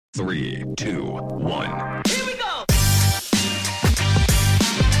Three, two, one. Here we go!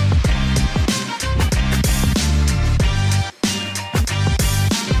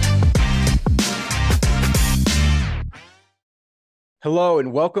 Hello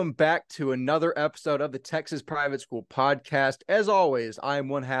and welcome back to another episode of the Texas Private School Podcast. As always, I am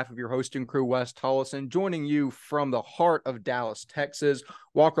one half of your hosting crew, Wes Tollison, joining you from the heart of Dallas, Texas.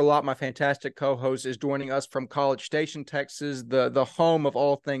 Walker Lott, my fantastic co-host, is joining us from College Station, Texas, the home of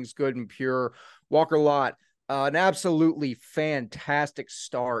all things good and pure. Walker Lott, an absolutely fantastic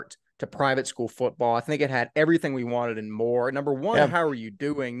start to private school football. I think it had everything we wanted and more. Number one, How are you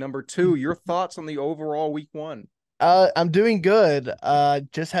doing? Number two, your thoughts on the overall week one? I'm doing good.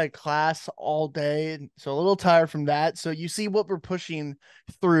 Just had class all day, so a little tired from that. So you see what we're pushing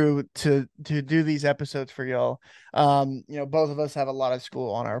through to do these episodes for y'all. Both of us have a lot of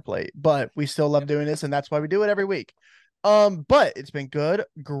school on our plate, but we still love doing this, and that's why we do it every week. But it's been good.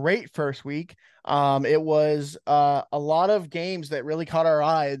 Great first week. It was a lot of games that really caught our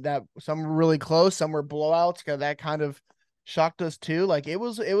eye, that some were really close, some were blowouts, that kind of shocked us too. Like it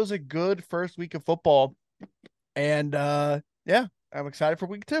was a good first week of football. And I'm excited for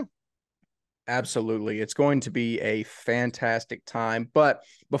week two. Absolutely. It's going to be a fantastic time. But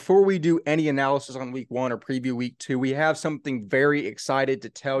before we do any analysis on week one or preview week two, we have something very excited to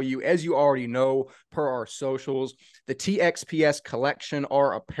tell you. As you already know, per our socials, the TXPS collection,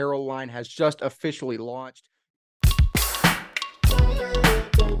 our apparel line, has just officially launched.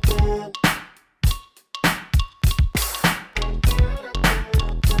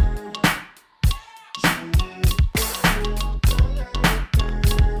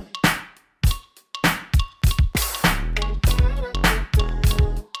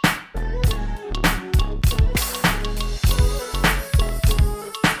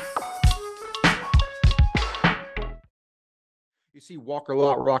 You see Walker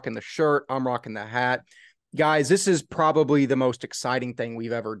Lott rocking the shirt. I'm rocking the hat. Guys, this is probably the most exciting thing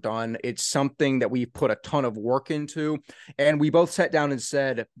we've ever done. It's something that we've put a ton of work into. And we both sat down and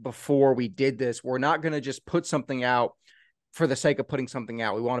said before we did this, we're not going to just put something out for the sake of putting something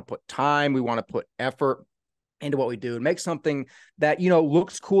out. We want to put time. We want to put effort into what we do and make something that,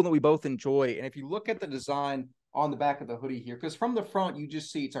 looks cool and that we both enjoy. And if you look at the design on the back of the hoodie here, because from the front, you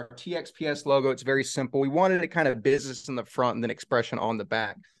just see it's our TXPS logo. It's very simple. We wanted it kind of business in the front and then expression on the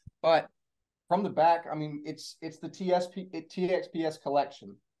back. But from the back, I mean, it's the TXPS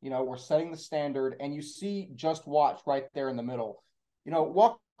collection. We're setting the standard, and you see Just Watch right there in the middle.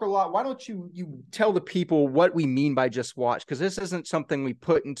 Walker Lott, why don't you tell the people what we mean by Just Watch? Because this isn't something we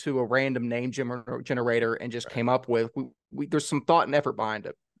put into a random name generator and just came up with. There's some thought and effort behind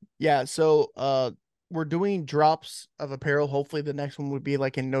it. Yeah, so we're doing drops of apparel. Hopefully the next one would be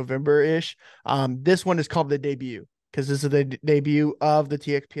like in November-ish. This one is called the debut because this is the debut of the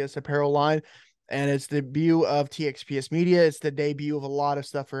TXPS apparel line, and it's the debut of TXPS Media. It's the debut of a lot of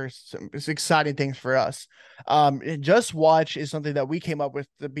stuff for some exciting things for us. And Just Watch is something that we came up with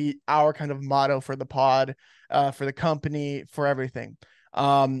to be our kind of motto for the pod, for the company, for everything.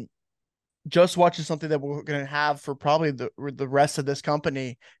 Just Watch is something that we're going to have for probably the rest of this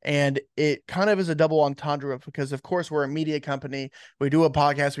company. And it kind of is a double entendre because, of course, we're a media company. We do a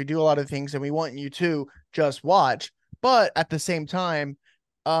podcast. We do a lot of things, and we want you to just watch. But at the same time,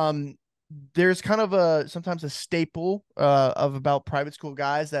 there's kind of sometimes a staple of about private school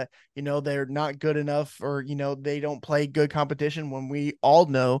guys that, they're not good enough or, they don't play good competition, when we all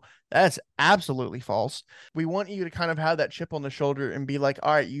know that's absolutely false. We want you to kind of have that chip on the shoulder and be like,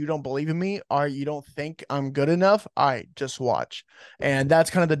 all right, you don't believe in me. All right, you don't think I'm good enough. All right, just watch. And that's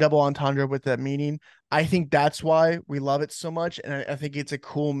kind of the double entendre with that meaning. I think that's why we love it so much. And I think it's a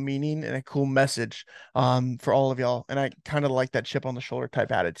cool meaning and a cool message for all of y'all. And I kind of like that chip on the shoulder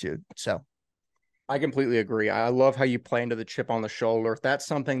type attitude. So I completely agree. I love how you play into the chip on the shoulder. That's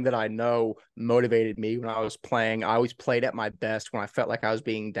something that I know motivated me when I was playing. I always played at my best when I felt like I was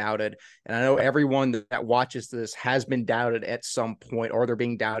being doubted. And I know everyone that watches this has been doubted at some point, or they're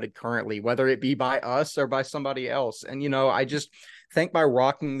being doubted currently, whether it be by us or by somebody else. And, I just think by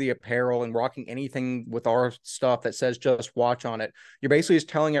rocking the apparel and rocking anything with our stuff that says Just Watch on it, you're basically just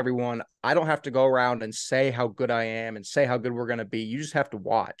telling everyone, I don't have to go around and say how good I am and say how good we're going to be. You just have to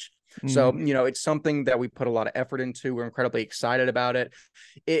watch. So, it's something that we put a lot of effort into. We're incredibly excited about it.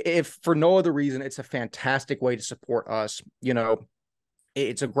 If for no other reason, it's a fantastic way to support us.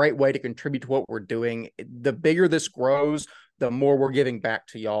 It's a great way to contribute to what we're doing. The bigger this grows, the more we're giving back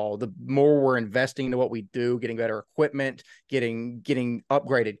to y'all, the more we're investing into what we do, getting better equipment, getting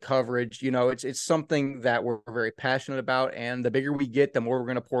upgraded coverage. It's something that we're very passionate about. And the bigger we get, the more we're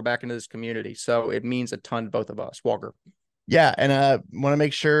going to pour back into this community. So it means a ton to both of us. Walker. Yeah, and want to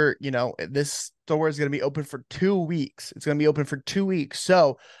make sure, this store is going to be open for 2 weeks. It's going to be open for 2 weeks.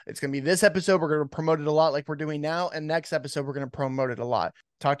 So it's going to be this episode. We're going to promote it a lot like we're doing now. And next episode, we're going to promote it a lot.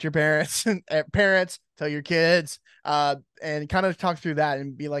 Talk to your parents, parents, tell your kids, and kind of talk through that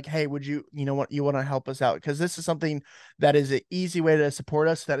and be like, hey, would you, you want to help us out? Because this is something that is an easy way to support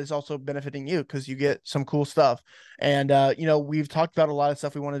us that is also benefiting you because you get some cool stuff. And, we've talked about a lot of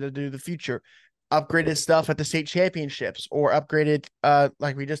stuff we wanted to do in the future, upgraded stuff at the state championships or upgraded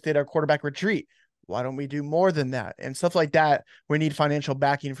like we just did our quarterback retreat. Why don't we do more than that and stuff like that? We need financial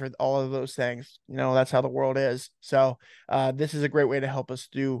backing for all of those things. That's how the world is. So this is a great way to help us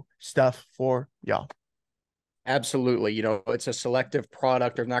do stuff for y'all. Absolutely. It's a selective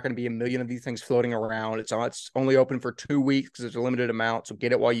product. There's not going to be a million of these things floating around. It's only open for 2 weeks because it's a limited amount. So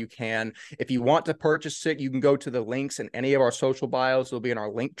get it while you can. If you want to purchase it, you can go to the links in any of our social bios. They'll be in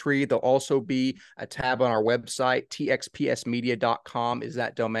our link tree. There'll also be a tab on our website. txpsmedia.com is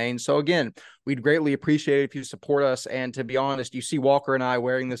that domain. So again, we'd greatly appreciate it if you support us. And to be honest, you see Walker and I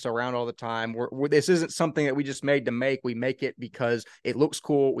wearing this around all the time. This isn't something that we just made to make. We make it because it looks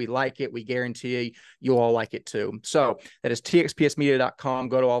cool. We like it. We guarantee you'll all like it too. So that is txpsmedia.com.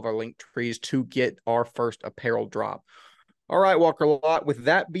 Go to all of our link trees to get our first apparel drop. All right, Walker Lott. With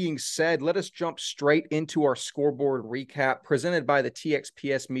that being said, let us jump straight into our scoreboard recap presented by the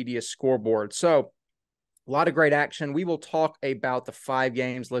TXPS Media Scoreboard. So a lot of great action. We will talk about the 5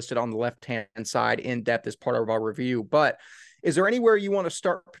 games listed on the left-hand side in depth as part of our review. But is there anywhere you want to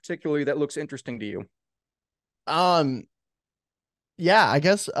start particularly that looks interesting to you? Yeah, I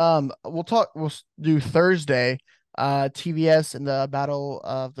guess we'll do Thursday, TVS and the Battle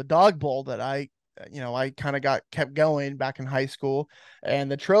of the Dog Bowl that I kind of kept going back in high school. And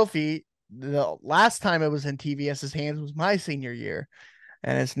the trophy, the last time it was in TVS's hands was my senior year.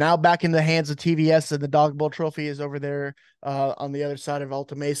 And it's now back in the hands of TVS, and the Dog Bowl trophy is over there on the other side of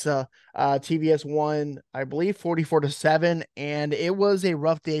Alta Mesa. TVS won, I believe, 44-7, and it was a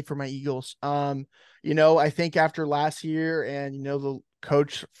rough day for my Eagles. I think after last year and the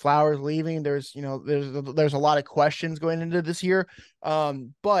coach Flowers leaving, there's a lot of questions going into this year.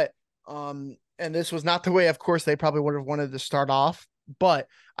 And this was not the way, of course, they probably would have wanted to start off. But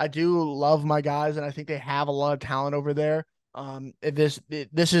I do love my guys, and I think they have a lot of talent over there. This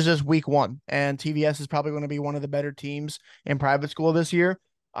is just week 1, and TVS is probably going to be one of the better teams in private school this year.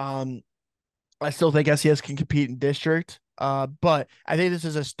 I still think SES can compete in district, but I think this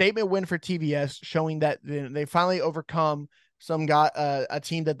is a statement win for TVS, showing that they finally overcome a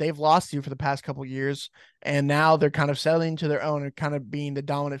team that they've lost to for the past couple of years, and now they're kind of settling to their own and kind of being the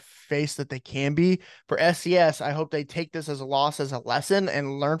dominant face that they can be. For SES, I hope they take this as a loss, as a lesson,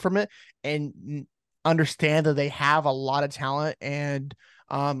 and learn from it, and understand that they have a lot of talent and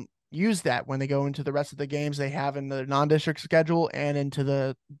use that when they go into the rest of the games they have in the non-district schedule and into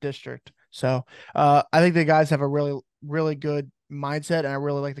the district. So I think the guys have a really, really good mindset, and I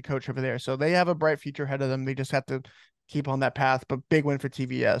really like the coach over there. So they have a bright future ahead of them. They just have to keep on that path, but big win for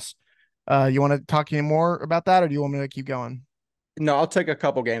TVS. You want to talk any more about that, or do you want me to keep going? No, I'll take a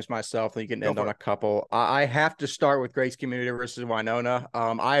couple games myself, and you can end on a couple. I have to start with Grace Community versus Winona.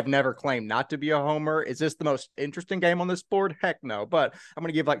 I have never claimed not to be a homer. Is this the most interesting game on this board? Heck no, but I'm going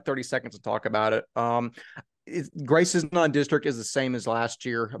to give like 30 seconds to talk about it. Grace's non-district is the same as last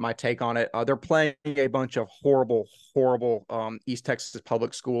year. My take on it. They're playing a bunch of horrible East Texas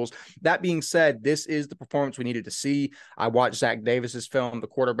public schools. That being said, this is the performance we needed to see. I watched Zach Davis's film, the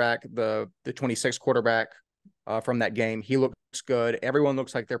quarterback, the 26 quarterback from that game. He looks good. Everyone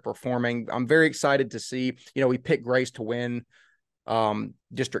looks like they're performing. I'm very excited to see. We picked Grace to win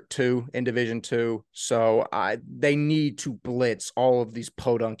District 2 in Division 2. So they need to blitz all of these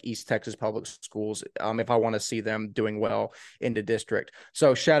podunk East Texas public schools if I want to see them doing well in the district.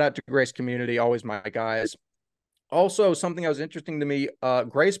 So shout out to Grace Community, always my guys. Also, something that was interesting to me,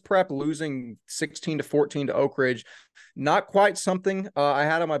 Grace Prep losing 16-14 to Oak Ridge. Not quite something I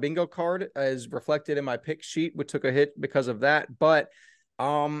had on my bingo card as reflected in my pick sheet. We took a hit because of that. But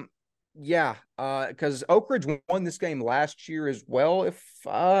yeah, because Oak Ridge won this game last year as well, if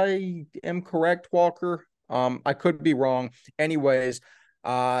I am correct, Walker. I could be wrong. Anyways,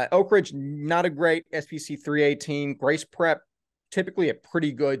 Oak Ridge, not a great SPC 3A team. Grace Prep, typically a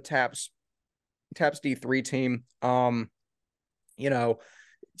pretty good TAPS D3 team.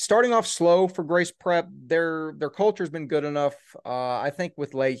 Starting off slow for Grace Prep, their culture's been good enough. I think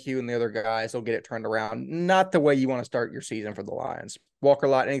with Lehue and the other guys, they'll get it turned around. Not the way you want to start your season for the Lions. Walker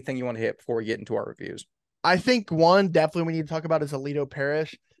Lott, anything you want to hit before we get into our reviews? I think one definitely we need to talk about is Aledo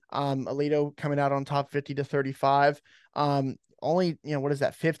Parish. Aledo coming out on top 50-35. only, what is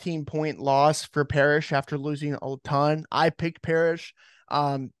that, 15-point loss for Parrish after losing a ton. I picked Parrish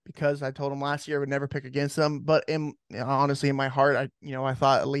because I told him last year I would never pick against them. But honestly, in my heart, I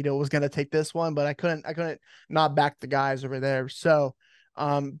thought Alito was going to take this one, but I couldn't not back the guys over there. So,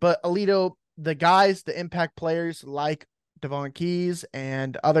 but Alito, the guys, the impact players like Devon Keys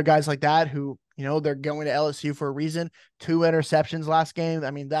and other guys like that who, they're going to LSU for a reason. 2 interceptions last game.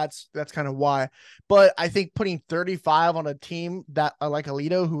 I mean, that's kind of why. But I think putting 35 on a team that like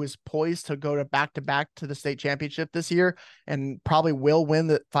Alito, who is poised to go to back to the state championship this year and probably will win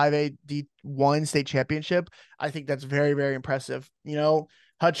the 5A D1 state championship, I think that's very, very impressive.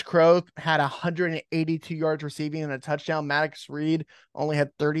 Hutch Crow had 182 yards receiving and a touchdown. Maddox Reed only had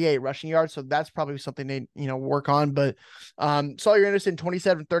 38 rushing yards. So that's probably something they, work on. But Sawyer Anderson,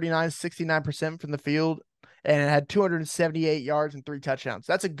 27-39, 69% from the field, and it had 278 yards and 3 touchdowns.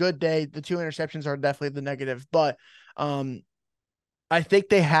 That's a good day. The 2 interceptions are definitely the negative, but I think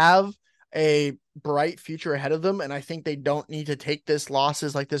they have a bright future ahead of them. And I think they don't need to take this loss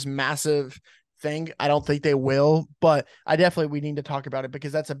as like this massive thing. I don't think they will, but we need to talk about it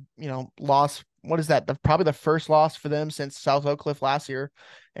because that's a, loss. What is that? Probably the first loss for them since South Oak Cliff last year,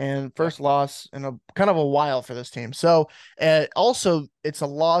 and first loss in a kind of a while for this team. So also it's a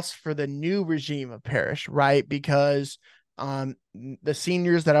loss for the new regime of Parrish, right? Because the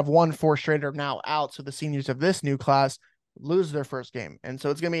seniors that have won 4 straight are now out. So the seniors of this new class lose their first game. And so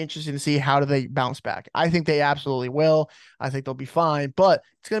it's going to be interesting to see how do they bounce back. I think they absolutely will. I think they'll be fine, but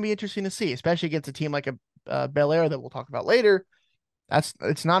it's going to be interesting to see, especially against a team like a Bel Air that we'll talk about later.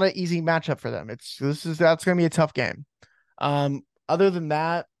 It's not an easy matchup for them. That's going to be a tough game. Other than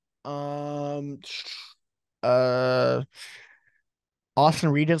that,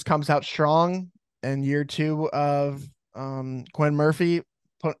 Austin Regis comes out strong in year 2 of Quinn Murphy.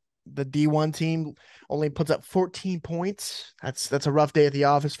 The D1 team only puts up 14 points. That's a rough day at the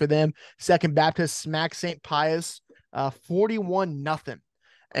office for them. Second Baptist smacks St. Pius 41-0.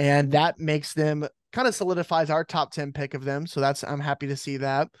 And that makes them kind of solidifies our top 10 pick of them. So I'm happy to see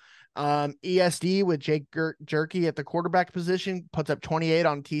that. ESD with Jake Jerky at the quarterback position puts up 28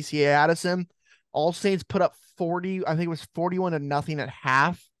 on TCA Addison. All Saints put up 40. I think it was 41-0 at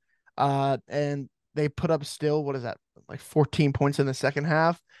half. And they put up still, what is that? Like 14 points in the second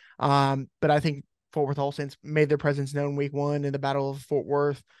half. But I think Fort Worth All Saints made their presence known week 1 in the Battle of Fort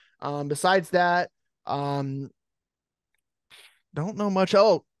Worth. Besides that, don't know much.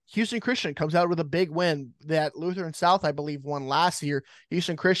 Oh, Houston Christian comes out with a big win that Lutheran South, I believe, won last year.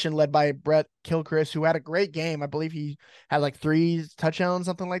 Houston Christian led by Brett Kilchrist, who had a great game. I believe he had like 3 touchdowns,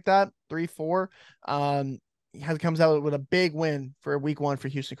 something like that, 3, 4. Comes out with a big win for week 1 for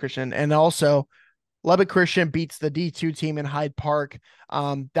Houston Christian. And also Lubbock Christian beats the D2 team in Hyde Park.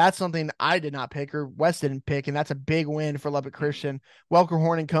 That's something I did not pick or Wes didn't pick, and that's a big win for Lubbock Christian. Welker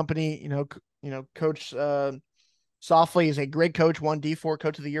Horn and Company, Coach Softly is a great coach, won D4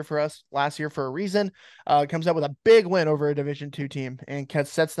 Coach of the Year for us last year for a reason. Comes out with a big win over a Division II team and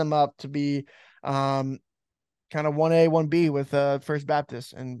sets them up to be kind of 1A, 1B with First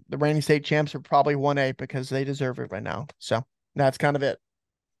Baptist. And the reigning state champs are probably 1A because they deserve it right now. So that's kind of it.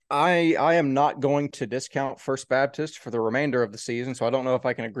 I am not going to discount First Baptist for the remainder of the season, so I don't know if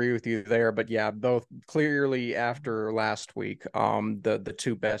I can agree with you there. But yeah, both clearly after last week, the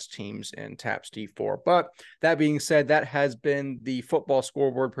 2 best teams in TAPS D4. But that being said, that has been the football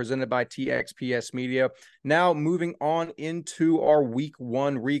scoreboard presented by TXPS Media. Now moving on into our week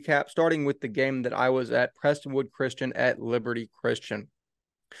 1 recap, starting with the game that I was at, Prestonwood Christian at Liberty Christian.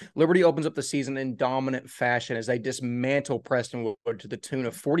 Liberty opens up the season in dominant fashion as they dismantle Prestonwood to the tune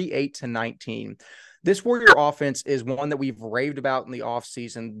of 48-19. This Warrior offense is one that we've raved about in the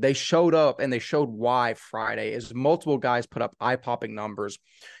offseason. They showed up and they showed why Friday as multiple guys put up eye-popping numbers.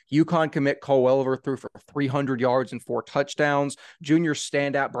 UConn commit Cole Welliver threw for 300 yards and 4 touchdowns. Junior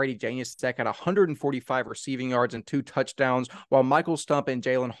standout Brady Janusek had 145 receiving yards and 2 touchdowns, while Michael Stump and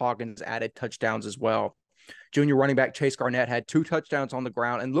Jalen Hawkins added touchdowns as well. Junior running back Chase Garnett had 2 touchdowns on the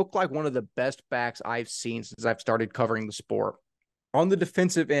ground and looked like one of the best backs I've seen since I've started covering the sport. On the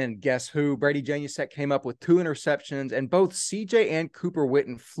defensive end, guess who? Brady Janusek came up with 2 interceptions, and both CJ and Cooper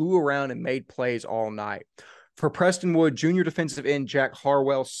Witten flew around and made plays all night. For Prestonwood, junior defensive end Jack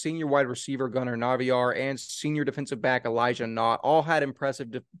Harwell, senior wide receiver Gunnar Naviar, and senior defensive back Elijah Knott all had impressive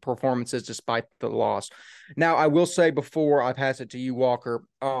performances despite the loss. Now, I will say before I pass it to you, Walker,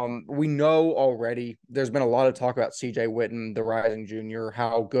 we know already there's been a lot of talk about CJ Witten, the rising junior,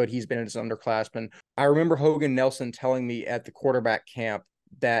 how good he's been as an underclassman. I remember Hogan Nelson telling me at the quarterback camp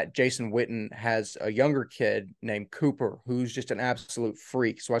that Jason Witten has a younger kid named Cooper who's just an absolute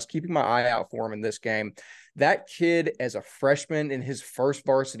freak. So I was keeping my eye out for him in this game. That kid, as a freshman in his first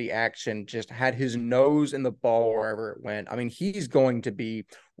varsity action, just had his nose in the ball wherever it went. I mean, he's going to be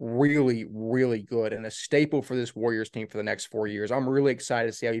really, really good and a staple for this Warriors team for the next 4 years. I'm really excited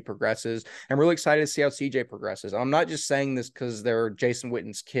to see how he progresses. I'm really excited to see how CJ progresses. I'm not just saying this because they're Jason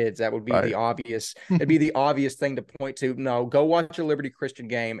Witten's kids. That would be the obvious. It'd be the obvious thing to point to. No, go watch a Liberty Christian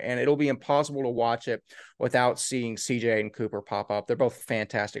game, and it'll be impossible to watch it without seeing CJ and Cooper pop up. They're both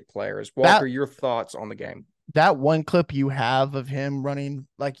fantastic players. Walker, your thoughts on the game? That one clip you have of him running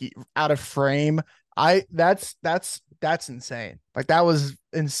like out of frame, that's insane. Like that was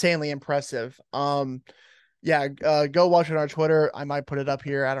insanely impressive. Yeah, go watch it on our Twitter. I might put it up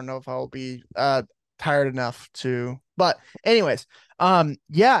here. I don't know if I'll be tired enough to, but anyways,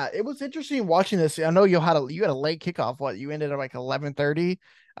 yeah, it was interesting watching this. I know you had a late kickoff. What, you ended at like 11:30.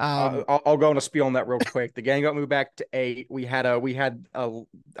 I'll go on a spiel on that real quick. The game got moved back to 8. We had a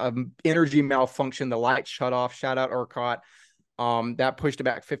energy malfunction. The light shut off. Shout out ERCOT. That pushed it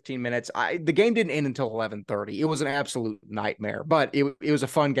back 15 minutes. The game didn't end until 11:30. It was an absolute nightmare, but it was a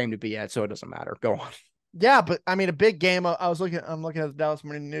fun game to be at, so it doesn't matter. Go on. Yeah, but I mean, a big game. I'm looking at the Dallas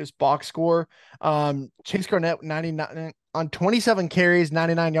Morning News box score. Chase Garnett 99 on 27 carries,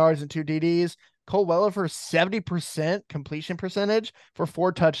 99 yards and 2 TDs. Cole Weller for 70% completion percentage for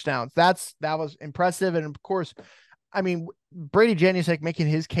 4 touchdowns. That was impressive. And of course, I mean, Brady Janusek making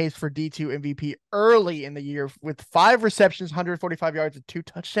his case for D2 MVP early in the year with 5 receptions, 145 yards and 2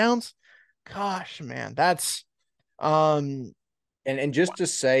 touchdowns. Gosh, man, that's And just to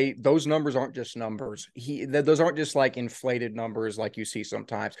say, those numbers aren't just numbers. Those aren't just like inflated numbers like you see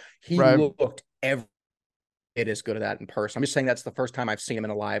sometimes. He looked every bit as good at that in person. I'm just saying that's the first time I've seen him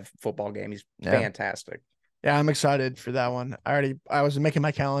in a live football game. He's fantastic. Yeah, I'm excited for that one. I was making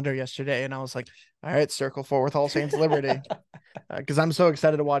my calendar yesterday, and I was like, all right, circle Fort Worth All Saints Liberty, because I'm so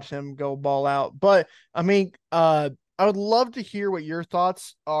excited to watch him go ball out. But I mean, I would love to hear what your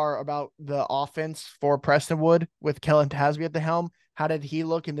thoughts are about the offense for Prestonwood with Kellen Tasby at the helm. How did he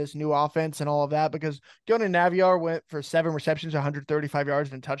look in this new offense and all of that? Because Jonah Naviar went for 7 receptions, 135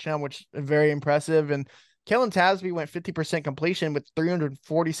 yards and a touchdown, which is very impressive. And Kellen Tasby went 50% completion with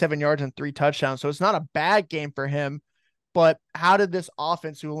 347 yards and 3 touchdowns. So it's not a bad game for him. But how did this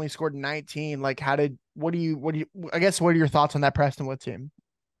offense, who only scored 19, like I guess, what are your thoughts on that Prestonwood team?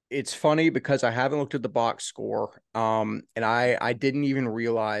 It's funny because I haven't looked at the box score. And I didn't even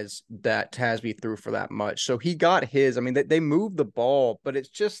realize that Tasby threw for that much. So he got his. I mean, they moved the ball, but it's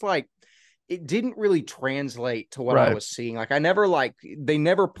just like it didn't really translate to what I was seeing. Like they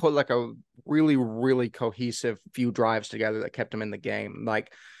never put like a really, really cohesive few drives together that kept them in the game.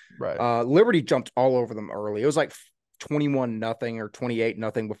 Like Liberty jumped all over them early. It was like 21-0 or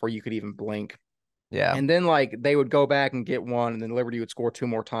 28-0 before you could even blink. Yeah. And then like they would go back and get one, and then Liberty would score 2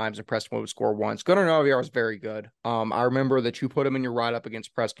 more times and Prestonwood would score once. Gunnar Naviar was very good. I remember that you put him in your write-up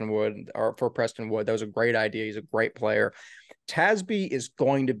against Prestonwood or for Prestonwood. That was a great idea. He's a great player. Tasby is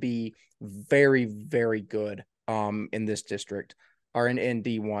going to be very, very good in this district or in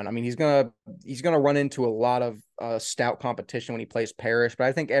D1. I mean, he's gonna run into a lot of stout competition when he plays Parrish, but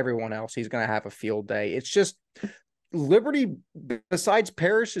I think everyone else, he's gonna have a field day. It's just Liberty, besides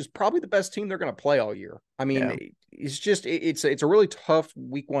Parrish, is probably the best team they're going to play all year. I mean, it's a really tough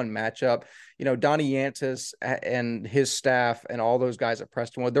week 1 matchup. You know, Donnie Yantis and his staff and all those guys at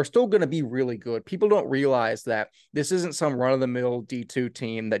Prestonwood, they're still going to be really good. People don't realize that this isn't some run-of-the-mill D2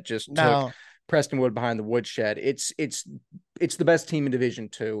 team that just took Prestonwood behind the woodshed. It's the best team in Division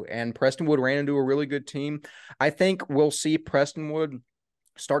 2, and Prestonwood ran into a really good team. I think we'll see Prestonwood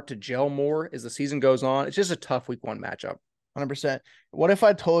start to gel more as the season goes on. It's just a tough week 1 matchup. 100%. What if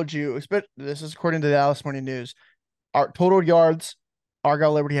I told you, this is according to the Dallas Morning News, our total yards,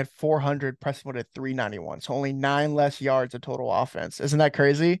 Argyle Liberty had 400, Prestonwood had 391. So only 9 less yards of total offense. Isn't that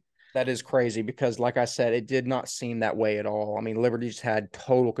crazy? That is crazy because, like I said, it did not seem that way at all. I mean, Liberty just had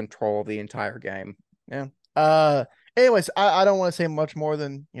total control of the entire game. Yeah. Anyways, I don't want to say much more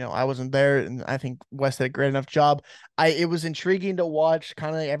than, I wasn't there, and I think West did a great enough job. It was intriguing to watch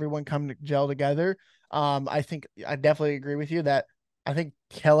kind of everyone come to gel together. I think I definitely agree with you that I think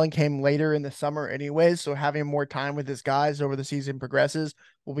Kellen came later in the summer anyways, so having more time with his guys over the season progresses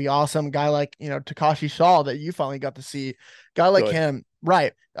will be awesome. Guy like, Takashi Shaw that you finally got to see. Guy like him,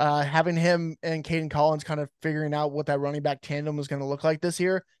 right. Having him and Caden Collins kind of figuring out what that running back tandem was going to look like this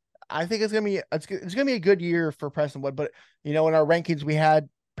year. I think it's gonna be a good year for Prestonwood, but in our rankings we had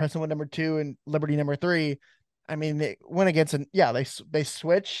Prestonwood number 2 and Liberty number 3. I mean, they went against they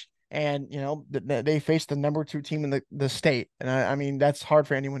switch, and they faced the number 2 team in the state, and I mean that's hard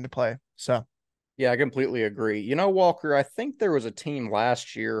for anyone to play. So Yeah, I completely agree. You know, Walker, I think there was a team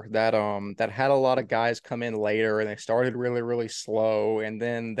last year that had a lot of guys come in later and they started really, really slow and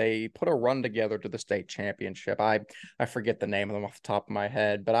then they put a run together to the state championship. I forget the name of them off the top of my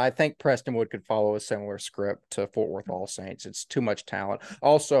head, but I think Prestonwood could follow a similar script to Fort Worth All Saints. It's too much talent.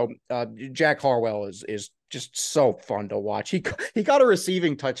 Also, Jack Harwell is just so fun to watch. He got a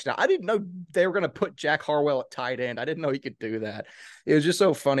receiving touchdown. I didn't know they were going to put Jack Harwell at tight end. I didn't know he could do that. It was just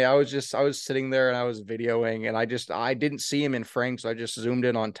so funny. I was sitting there and I was videoing and I didn't see him in frame, so I just zoomed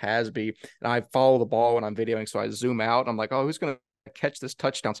in on Tasby and I follow the ball when I'm videoing, so I zoom out. I'm like, oh, who's gonna catch this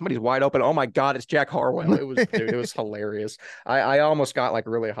touchdown? Somebody's wide open. Oh my god, it's Jack Harwell. It was hilarious. I almost got like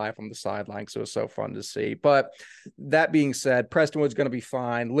really high from the sideline, so it was so fun to see. But that being said, Prestonwood's going to be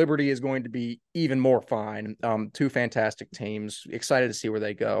fine. Liberty is going to be even more fine. Two fantastic teams. Excited to see where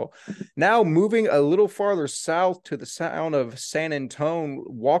they go. Now moving a little farther south to the sound of San Antonio,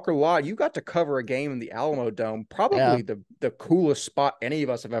 Walker Law, you got to cover a game in the Alamo Dome, yeah. probably the coolest spot any of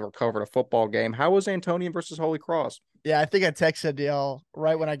us have ever covered a football game. How was Antonian versus Holy Cross? Yeah, I think I texted y'all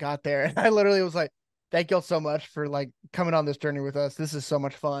right when I got there. And I literally was like, thank y'all so much for like coming on this journey with us. This is so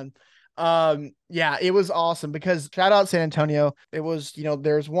much fun. Yeah, it was awesome because shout out San Antonio. It was,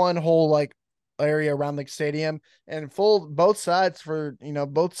 there's one whole like area around the stadium and full both sides for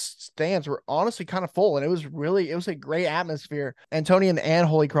both stands were honestly kind of full, and it was a great atmosphere. Antonian and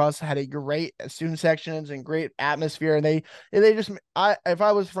Holy Cross had a great student sections and great atmosphere, and they just if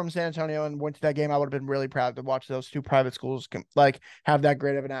I was from San Antonio and went to that game, I would have been really proud to watch those two private schools like have that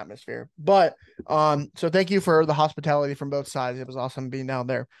great of an atmosphere. But so thank you for the hospitality from both sides. It was awesome being down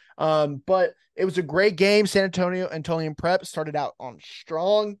there. But it was a great game. San Antonio Antonian Prep started out on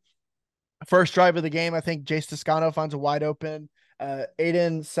strong. First drive of the game, I think Jace Toscano finds a wide open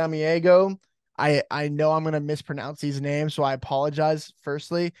Aiden Samiego. I know I'm going to mispronounce these names, so I apologize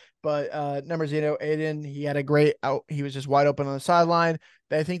firstly. But number 0, Aiden, he had a great out. He was just wide open on the sideline.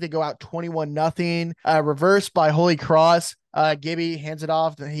 I think they go out 21-0. Reversed by Holy Cross. Gibby hands it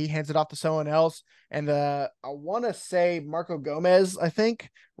off. He hands it off to someone else. And I want to say Marco Gomez, I think,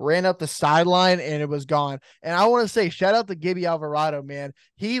 ran up the sideline and it was gone. And I want to say shout out to Gibby Alvarado, man.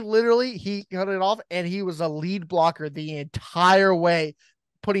 He cut it off and he was a lead blocker the entire way,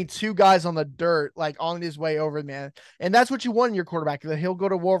 putting 2 guys on the dirt, like on his way over, man. And that's what you want in your quarterback, that he'll go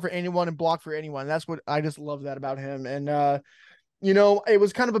to war for anyone and block for anyone. That's what I just love that about him. And it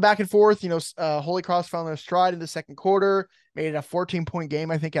was kind of a back and forth. Holy Cross found their stride in the second quarter, made it a 14-point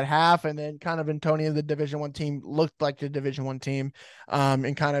game, I think, at half, and then kind of Antonia, the Division I team, looked like the Division I team,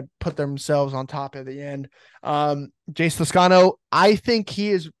 and kind of put themselves on top at the end. Jace Toscano, I think he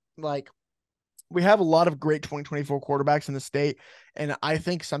is like, we have a lot of great 2024 quarterbacks in the state, and I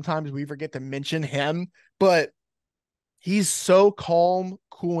think sometimes we forget to mention him, but he's so calm,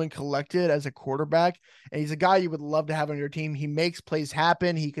 cool, and collected as a quarterback. And he's a guy you would love to have on your team. He makes plays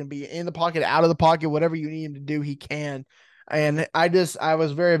happen. He can be in the pocket, out of the pocket, whatever you need him to do, he can. And I was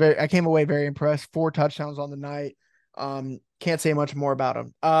I came away very impressed. 4 touchdowns on the night. Can't say much more about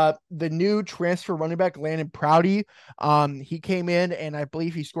him. The new transfer running back, Landon Prouty, he came in and I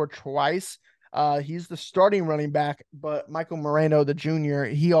believe he scored twice. He's the starting running back, but Michael Moreno, the junior,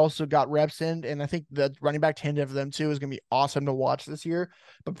 he also got reps in, and I think the running back tandem of them too is going to be awesome to watch this year.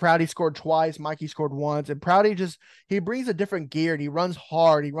 But Prouty scored twice, Mikey scored once, and Prouty he brings a different gear. He runs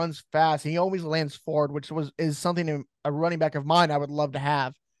hard, he runs fast, and he always lands forward, which is something a running back of mine I would love to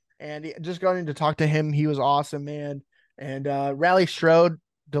have. And just going to talk to him, he was awesome, man. And Riley Strode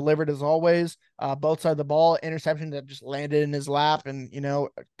delivered as always. Both sides of the ball, interception that just landed in his lap, and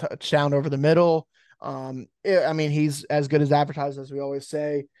touchdown over the middle. He's as good as advertised, as we always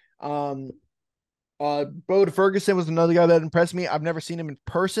say. Bode Ferguson was another guy that impressed me. I've never seen him in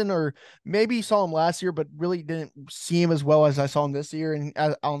person, or maybe saw him last year, but really didn't see him as well as I saw him this year. And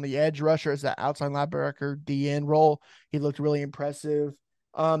on the edge rusher as that outside linebacker DN role, he looked really impressive.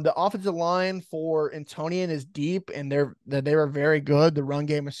 The offensive line for Antonian is deep, and they were very good. The run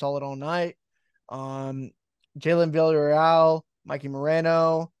game is solid all night. Jalen Villarreal, Mikey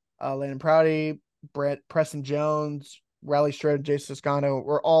Moreno, Landon Prouty, Preston Jones, Riley Strode, Jason Toscano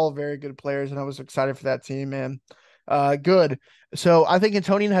were all very good players, and I was excited for that team, man. Good. So I think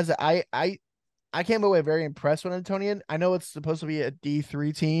Antonian has I came away very impressed with Antonian. I know it's supposed to be a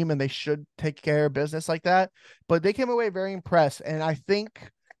D3 team and they should take care of business like that, but they came away very impressed. And I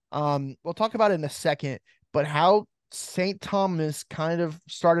think we'll talk about it in a second, but how St. Thomas kind of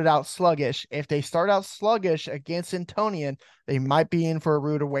started out sluggish. If they start out sluggish against Antonian, they might be in for a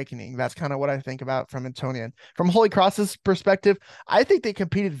rude awakening. That's kind of what I think about from Antonian. From Holy Cross's perspective, I think they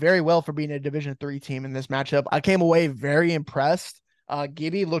competed very well for being a Division III team in this matchup. I came away very impressed.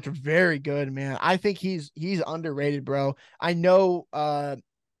 Gibby looked very good, man. I think he's underrated, bro. I know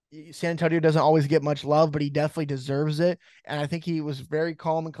San Antonio doesn't always get much love, but he definitely deserves it. And I think he was very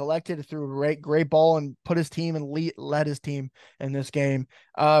calm and collected, threw a great ball and put his team and led his team in this game.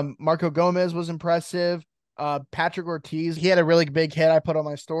 Marco Gomez was impressive. Patrick Ortiz, he had a really big hit I put on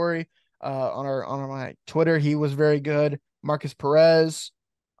my story on my Twitter. He was very good. Marcus Perez,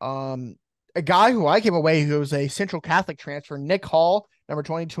 a guy who I came away who was a Central Catholic transfer, Nick Hall, number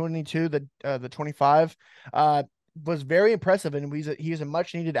 2022, the 25. Was very impressive, and he's a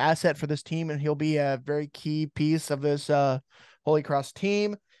much needed asset for this team, and he'll be a very key piece of this Holy Cross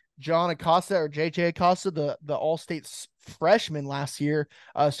team. John Acosta, or JJ Acosta, the All-State freshman last year,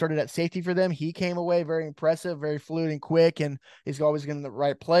 started at safety for them. He came away very impressive, very fluid and quick, and he's always in the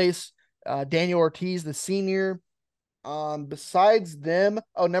right place. Daniel Ortiz, the senior. Besides them,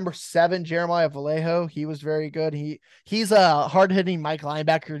 number 7, Jeremiah Vallejo, he was very good. He's a hard-hitting Mike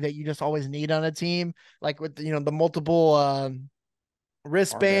linebacker that you just always need on a team, like with the multiple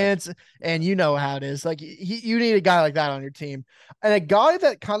wristbands, and you know how it is. Like you need a guy like that on your team. And a guy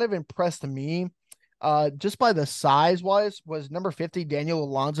that kind of impressed me, just by the size wise, was number 50, Daniel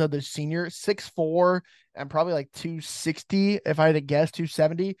Alonso, the senior, 6'4" and probably like 260. If I had to guess,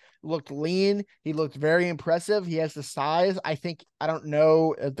 270. Looked lean. He looked very impressive. He has the size. I don't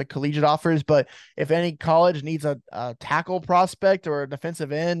know the collegiate offers, but if any college needs a tackle prospect or a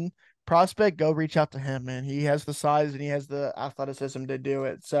defensive end prospect, go reach out to him, man. He has the size and he has the athleticism to do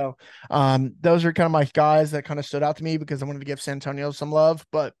it. So those are kind of my guys that kind of stood out to me because I wanted to give San Antonio some love.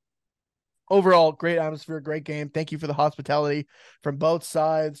 But overall, great atmosphere, great game. Thank you for the hospitality from both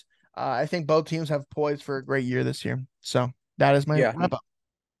sides. I think both teams have poised for a great year this year. So that is my wrap up.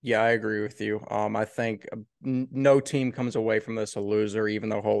 Yeah, I agree with you. I think no team comes away from this a loser, even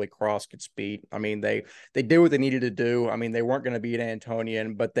though Holy Cross gets beat. I mean, they did what they needed to do. I mean, they weren't going to beat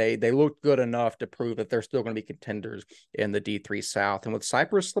Antonian, but they looked good enough to prove that they're still going to be contenders in the D3 South. And with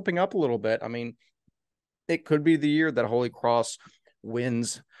Cypress slipping up a little bit, I mean, it could be the year that Holy Cross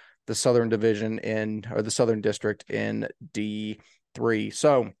wins the Southern Division or the Southern District in D3.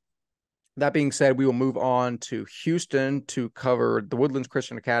 So that being said, we will move on to Houston to cover the Woodlands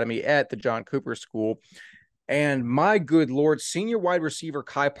Christian Academy at the John Cooper School. And my good Lord, senior wide receiver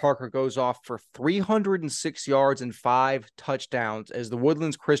Kai Parker goes off for 306 yards and 5 touchdowns as the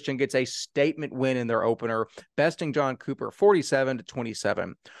Woodlands Christian gets a statement win in their opener, besting John Cooper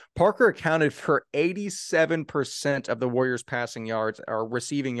 47-27. Parker accounted for 87% of the Warriors' passing yards or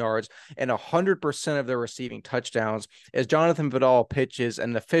receiving yards and 100% of their receiving touchdowns as Jonathan Vidal pitches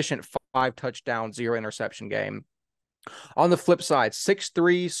an efficient 5-touchdown, 0-interception game. On the flip side,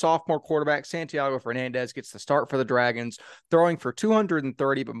 6'3" sophomore quarterback Santiago Fernandez gets the start for the Dragons, throwing for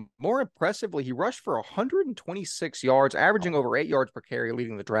 230, but more impressively, he rushed for 126 yards, averaging over 8 yards per carry,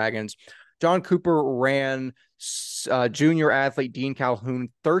 leading the Dragons. John Cooper ran junior athlete Dean Calhoun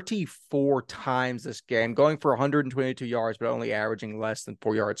 34 times this game, going for 122 yards, but only averaging less than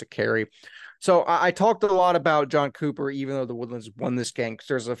 4 yards a carry. So I talked a lot about John Cooper, even though the Woodlands won this game, because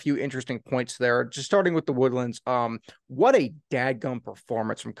there's a few interesting points there. Just starting with the Woodlands, what a dadgum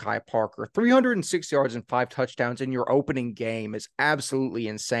performance from Kai Parker. 306 yards and 5 touchdowns in your opening game is absolutely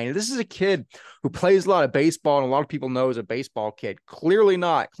insane. This is a kid who plays a lot of baseball, and a lot of people know as a baseball kid. Clearly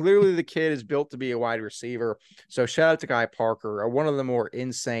not. Clearly the kid is built to be a wide receiver. So shout out to Kai Parker, one of the more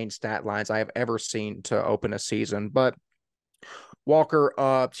insane stat lines I have ever seen to open a season. But Walker,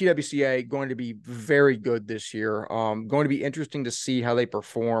 CWCA going to be very good this year. Going to be interesting to see how they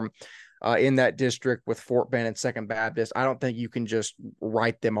perform in that district with Fort Bend and Second Baptist. I don't think you can just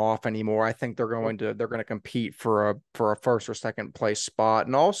write them off anymore. I think they're going to compete for a first or second place spot.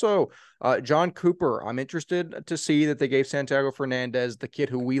 And also John Cooper, I'm interested to see that they gave Santiago Fernandez, the kid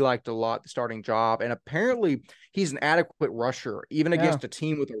who we liked a lot, the starting job. And apparently he's an adequate rusher, even against a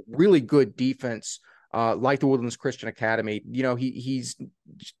team with a really good defense. Like the Woodlands Christian Academy, he's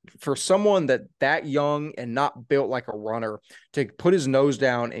for someone that young and not built like a runner to put his nose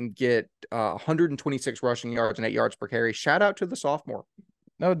down and get 126 rushing yards and 8 yards per carry. Shout out to the sophomore.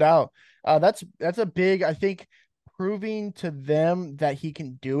 No doubt. That's a big, I think, proving to them that he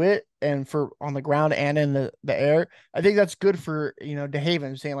can do it, and for on the ground and in the air. I think that's good for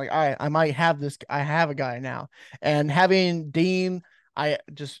DeHaven, saying like, I might have this. I have a guy now, and having Dean. I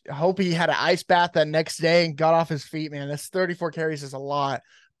just hope he had an ice bath that next day and got off his feet, man. That's 34 carries is a lot.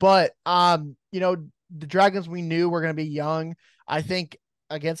 But, the Dragons we knew were going to be young. I think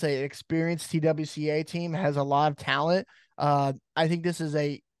against an experienced TWCA team has a lot of talent. I think this is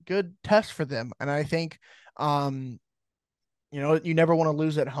a good test for them, and I think you never want to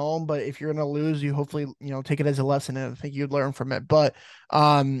lose at home, but if you're going to lose, you hopefully, take it as a lesson, and I think you'd learn from it. But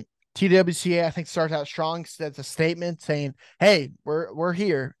TWCA, I think, starts out strong. That's a statement saying, "Hey, we're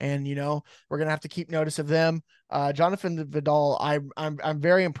here, and we're gonna have to keep notice of them." Jonathan Vidal, I'm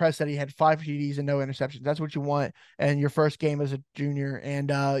very impressed that he had 5 TDs and no interceptions. That's what you want in your first game as a junior, and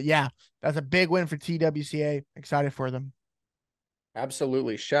yeah, that's a big win for TWCA. Excited for them.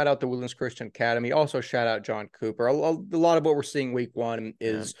 Absolutely. Shout out the Woodlands Christian Academy. Also, shout out John Cooper. A lot of what we're seeing week one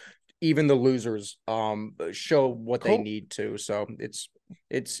is even the losers show what they need to. So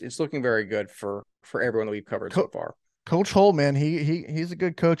it's looking very good for everyone that we've covered so far. Coach Hull, man, he's a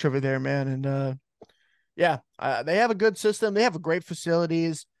good coach over there, man. And yeah, they have a good system. They have great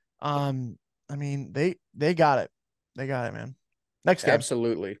facilities. I mean, they got it. They got it, man. Next game.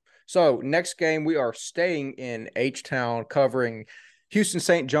 Absolutely. So next game, we are staying in H-Town covering Houston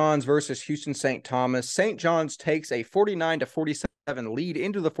St. John's versus Houston St. Thomas. St. John's takes a 49-47 lead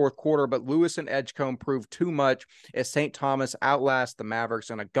into the fourth quarter, but Lewis and Edgecombe proved too much as St. Thomas outlasts the Mavericks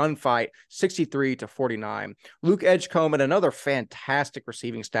in a gunfight 63-49. Luke Edgecombe, at another fantastic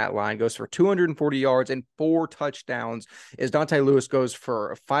receiving stat line, goes for 240 yards and 4 touchdowns as Dante Lewis goes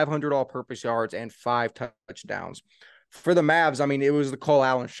for 500 all-purpose yards and 5 touchdowns. For the Mavs, I mean, it was the Cole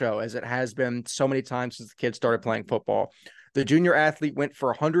Allen show, as it has been so many times since the kids started playing football. The junior athlete went for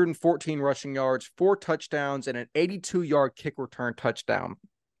 114 rushing yards, 4 touchdowns, and an 82-yard kick return touchdown.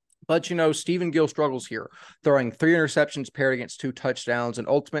 But, Stephen Gill struggles here, throwing 3 interceptions paired against 2 touchdowns, and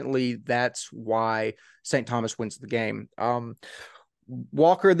ultimately that's why St. Thomas wins the game.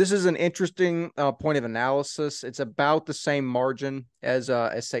 Walker, this is an interesting point of analysis. It's about the same margin as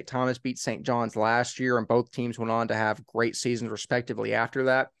St. Thomas beat St. John's last year, and both teams went on to have great seasons respectively after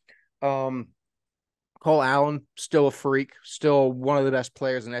that. Cole Allen, still a freak, still one of the best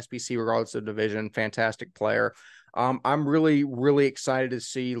players in SBC regardless of division, fantastic player. I'm really, really excited to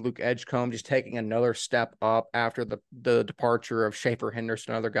see Luke Edgecombe just taking another step up after the departure of Schaefer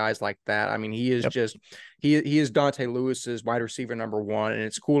Henderson and other guys like that. I mean, he is just he is Dante Lewis's wide receiver number 1, and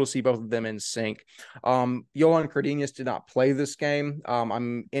it's cool to see both of them in sync. Johan Cardenas did not play this game.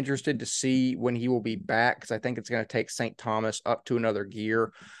 I'm interested to see when he will be back because I think it's going to take St. Thomas up to another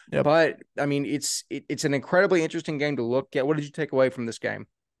gear. Yep. But I mean, it's an incredibly interesting game to look at. What did you take away from this game?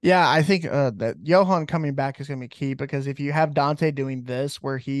 Yeah, I think that Johan coming back is going to be key because if you have Dante doing this,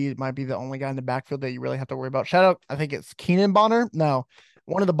 where he might be the only guy in the backfield that you really have to worry about. Shout out, I think it's Keenan Bonner. No,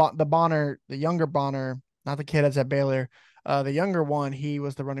 one of the Bonner, the younger Bonner, not the kid that's at Baylor. The younger one, he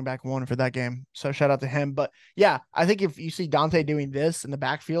was the running back 1 for that game. So shout out to him. But yeah, I think if you see Dante doing this in the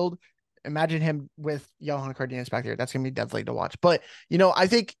backfield, imagine him with Johan Cardenas back there. That's going to be deadly to watch. But, I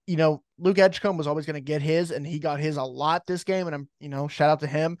think, Luke Edgecombe was always going to get his, and he got his a lot this game. And I'm, shout out to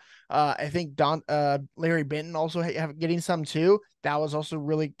him. I think Larry Benton also getting some too. That was also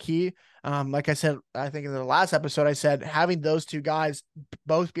really key. Like I said, I think in the last episode, I said having those 2 guys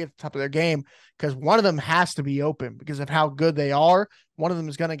both be at the top of their game because one of them has to be open because of how good they are. One of them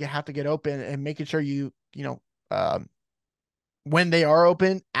is going to have to get open and making sure when they are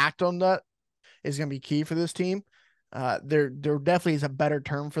open, act on that is going to be key for this team. There definitely is a better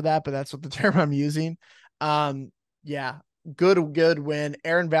term for that, but that's what the term I'm using. Yeah, good win.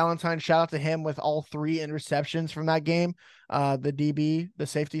 Aaron Valentine, shout out to him with all 3 interceptions from that game. The DB, the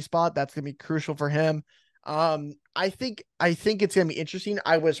safety spot, that's going to be crucial for him. I think it's going to be interesting.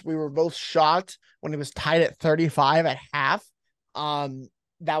 We were both shocked when it was tied at 35 at half.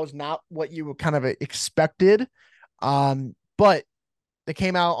 That was not what you kind of expected. But they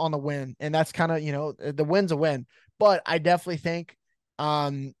came out on the win, and that's kind of, the win's a win. But I definitely think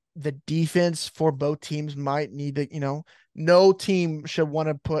the defense for both teams might need to, no team should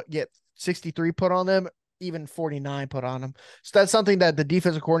want to get 63 put on them, even 49 put on them. So that's something that the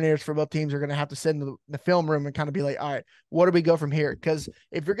defensive coordinators for both teams are going to have to sit in the film room and kind of be like, all right, what do we go from here? Because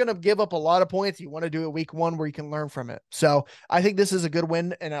if you're going to give up a lot of points, you want to do it week 1 where you can learn from it. So I think this is a good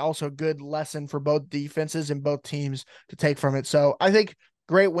win and also a good lesson for both defenses and both teams to take from it. So I think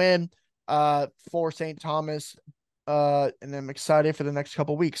great win for St. Thomas. And I'm excited for the next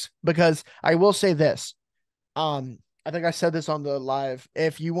couple weeks because I will say this. I think I said this on the live.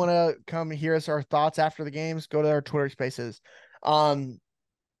 If you want to come hear us our thoughts after the games, go to our Twitter Spaces.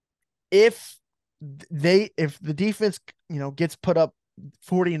 If the defense, gets put up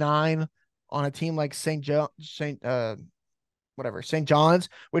 49 on a team like St. John's,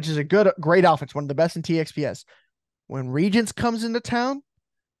 which is a great offense, one of the best in TXPS. When Regents comes into town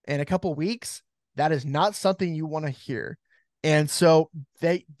in a couple weeks, That is not something you want to hear. And so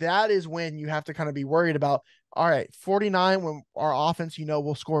that is when you have to kind of be worried about, all right, 49, when our offense,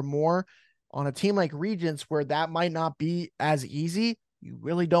 will score more on a team like Regents where that might not be as easy. You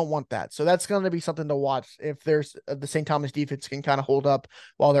really don't want that. So that's going to be something to watch if there's the St. Thomas defense can kind of hold up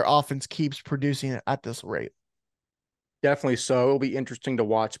while their offense keeps producing at this rate. Definitely so. It'll be interesting to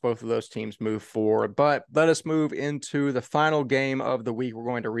watch both of those teams move forward. But let us move into the final game of the week. We're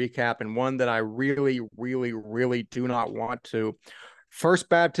going to recap, and one that I really, really, really do not want to. First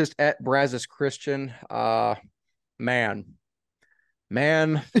Baptist at Brazos Christian. Man,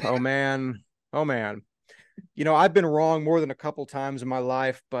 oh man, oh man. I've been wrong more than a couple times in my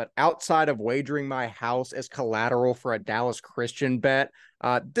life, but outside of wagering my house as collateral for a Dallas Christian bet,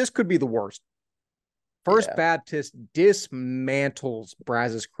 this could be the worst. First Baptist dismantles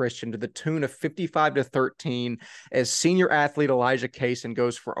Brazos Christian to the tune of 55-13 as senior athlete Elijah Kaysen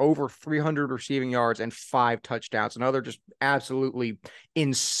goes for over 300 receiving yards and 5 touchdowns. Another just absolutely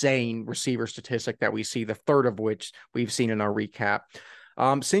insane receiver statistic that we see, the third of which we've seen in our recap.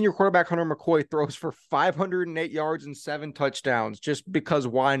 Senior quarterback Hunter McCoy throws for 508 yards and 7 touchdowns, just because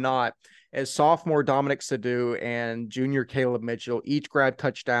why not? As sophomore Dominic Sadu and junior Caleb Mitchell each grabbed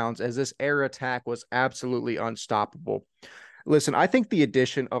touchdowns, as this air attack was absolutely unstoppable. Listen, I think the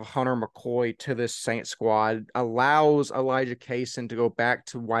addition of Hunter McCoy to this Saint squad allows Elijah Kaysen to go back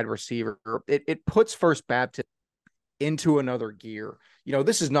to wide receiver. It puts First Baptist into another gear.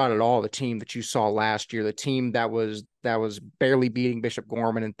 This is not at all the team that you saw last year, the team that was barely beating Bishop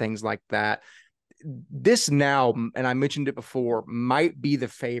Gorman and things like that. This now, and I mentioned it before, might be the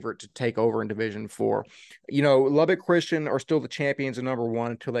favorite to take over in Division 4. Lubbock Christian are still the champions of number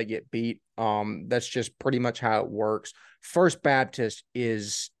 1 until they get beat. That's just pretty much how it works. First Baptist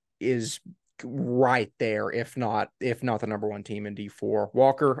is right there, if not the number 1 team in D4.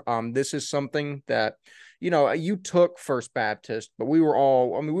 Walker, this is something that you took First Baptist, but we were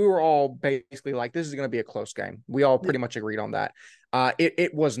all basically like, this is going to be a close game. We all pretty much agreed on that.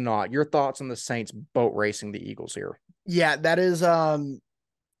 It was not. Your thoughts on the Saints boat racing the Eagles here? Yeah, that is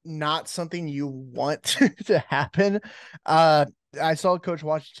not something you want to happen. I saw Coach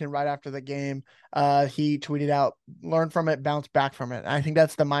Washington right after the game. He tweeted out, learn from it, bounce back from it. I think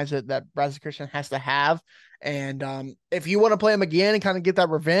that's the mindset that Brazos Christian has to have. And if you want to play him again and kind of get that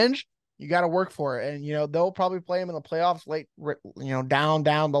revenge, you got to work for it. And, they'll probably play him in the playoffs late, down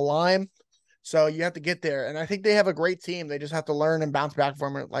the line. So you have to get there. And I think they have a great team. They just have to learn and bounce back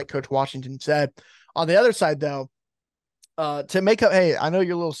from it, like Coach Washington said. On the other side, though, to make up, hey, I know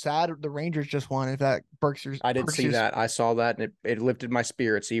you're a little sad. The Rangers just won. If that perks your, I did see that. I saw that, and it lifted my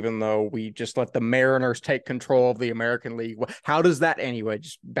spirits, even though we just let the Mariners take control of the American League. How does that anyway?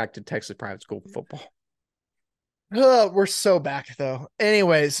 Just back to Texas private school football. We're so back though.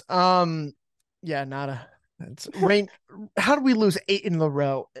 Anyways, yeah, nada. It's rain. How do we lose 8 in a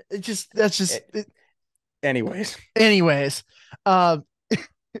row? Anyways,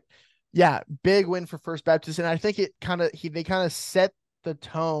 yeah, big win for First Baptist, and I think they kind of set the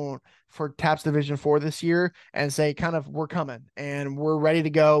tone for TAPS Division 4 this year and say, kind of, we're coming and we're ready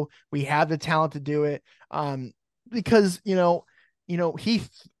to go. We have the talent to do it. Because Hunter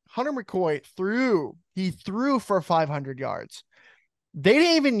McCoy threw for 500 yards. They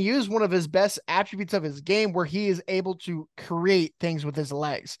didn't even use one of his best attributes of his game, where he is able to create things with his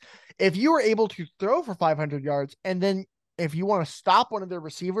legs. If you were able to throw for 500 yards, and then if you want to stop one of their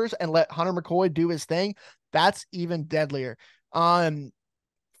receivers and let Hunter McCoy do his thing, that's even deadlier.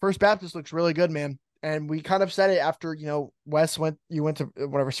 First Baptist looks really good, man. And we kind of said it after, Wes went to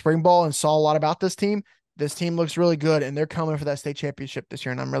whatever spring ball and saw a lot about this team. This team looks really good, and they're coming for that state championship this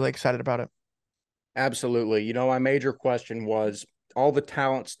year, and I'm really excited about it. Absolutely. My major question was, all the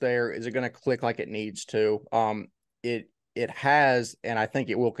talents there, is it going to click like it needs to? It has, and I think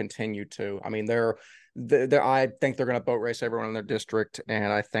it will continue to. I mean, I think they're going to boat race everyone in their district,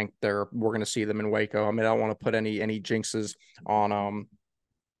 and I think we're going to see them in Waco. I mean, I don't want to put any jinxes on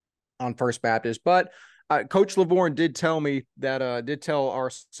First Baptist, but Coach Lavorne did tell me that did tell our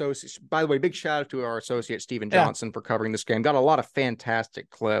associate. By the way, big shout out to our associate Stephen Johnson for covering this game. Got a lot of fantastic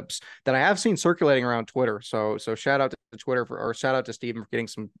clips that I have seen circulating around Twitter. So shout out to Twitter shout out to Stephen for getting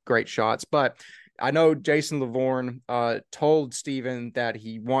some great shots. But I know Jason Lavorne told Steven that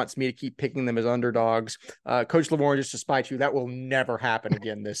he wants me to keep picking them as underdogs. Coach Lavorne, just to spite you, that will never happen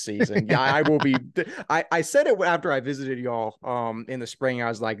again this season. Yeah, I will be. I said it after I visited y'all in the spring. I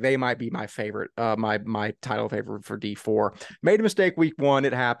was like, they might be my favorite, my title favorite for D4. Made a mistake week 1.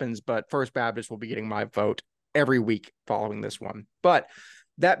 It happens, but First Baptist will be getting my vote every week following this one. But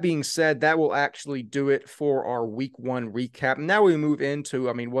That being said, that will actually do it for our week 1 recap. Now we move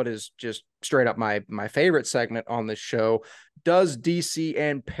into, what is just straight up my favorite segment on this show. Does DC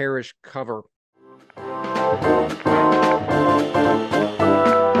and Parrish cover?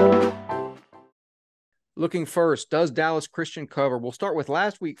 Looking first, does Dallas Christian cover? We'll start with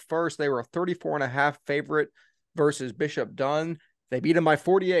last week first. They were a 34.5 favorite versus Bishop Dunn. They beat him by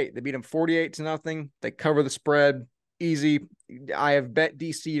 48. They beat him 48-0. They cover the spread. Easy. I have bet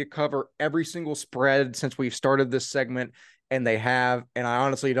DC to cover every single spread since we've started this segment, and they have. And I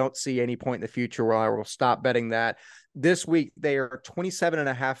honestly don't see any point in the future where I will stop betting that. This week, they are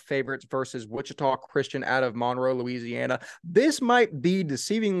 27.5 favorites versus Wichita Christian out of Monroe, Louisiana. This might be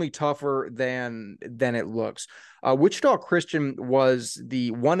deceivingly tougher than it looks. Wichita Christian was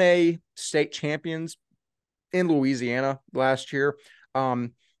the 1A state champions in Louisiana last year.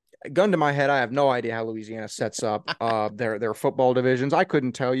 Gun to my head, I have no idea how Louisiana sets up their football divisions. I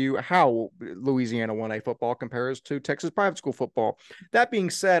couldn't tell you how Louisiana 1A football compares to Texas private school football. That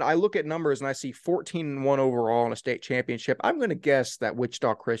being said, I look at numbers and I see 14-1 overall in a state championship. I'm going to guess that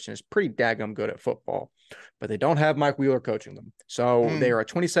Wichita Christian is pretty daggum good at football, but they don't have Mike Wheeler coaching them. So they are a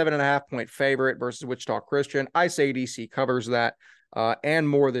 27.5-point favorite versus Wichita Christian. I say DC covers that and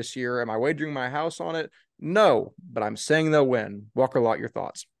more this year. Am I wagering my house on it? No, but I'm saying they'll win. Walker Lott, your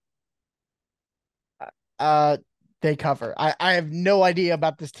thoughts? They cover. I have no idea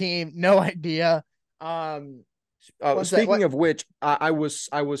about this team. No idea. Speaking of which, I was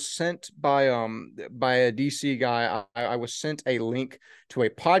sent by a DC guy. I was sent a link to a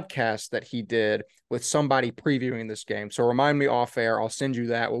podcast that he did with somebody previewing this game. So remind me off air. I'll send you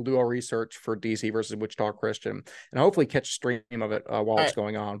that. We'll do our research for DC versus Wichita Christian, and hopefully catch a stream of it while it's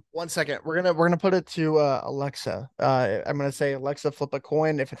going on. 1 second. We're gonna put it to Alexa. I'm gonna say, Alexa, flip a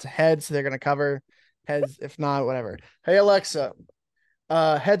coin. If it's heads, they're gonna cover. Heads, if not, whatever. Hey Alexa,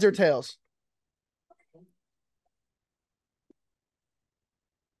 heads or tails?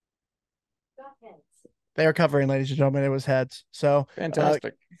 They are covering, ladies and gentlemen. It was heads. So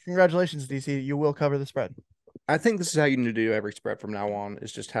fantastic. Congratulations, DC. You will cover the spread. I think this is how you need to do every spread from now on,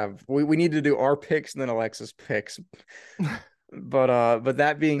 is just have we need to do our picks and then Alexa's picks. But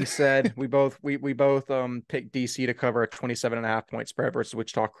that being said, we both picked DC to cover a 27.5-point spread versus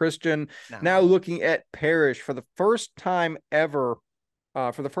Wichita Christian. No. Now looking at Parrish for the first time ever.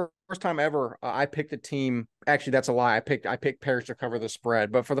 I picked a team. Actually, that's a lie. I picked Parrish to cover the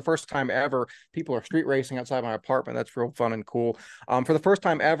spread, but for the first time ever, people are street racing outside my apartment. That's real fun and cool. For the first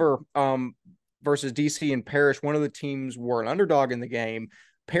time ever, versus DC and Parrish, one of the teams were an underdog in the game.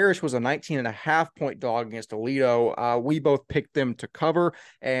 Parrish was a 19.5-point dog against Aledo. We both picked them to cover,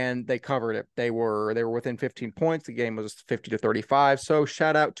 and they covered it. They were within 15 points. The game was 50-35. So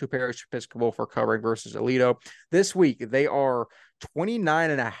shout out to Parrish Episcopal for covering versus Aledo. This week, they are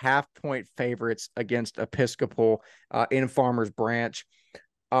 29.5-point favorites against Episcopal in Farmers Branch.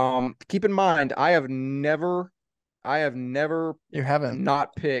 Keep in mind, I have never you haven't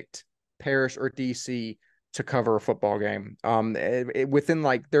not picked Parrish or DC to cover a football game.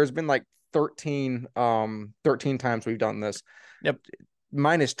 There's been 13 times we've done this. Yep.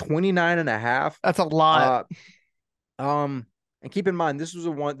 Mine is 29.5. That's a lot. And keep in mind, this was a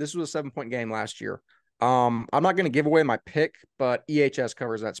 7-point game last year. I'm not going to give away my pick, but EHS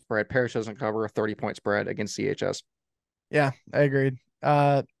covers that spread. Parrish doesn't cover a 30-point spread against EHS. Yeah, I agreed.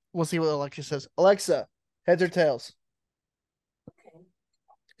 We'll see what Alexa says. Alexa, heads or tails? Okay.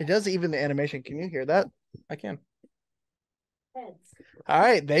 It does even the animation. Can you hear that? I can. Heads. All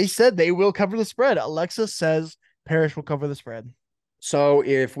right. They said they will cover the spread. Alexa says Parrish will cover the spread. So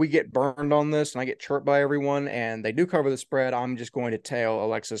if we get burned on this and I get chirped by everyone and they do cover the spread, I'm just going to tail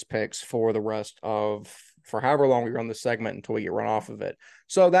Alexa's picks for however long we run the segment until we get run off of it.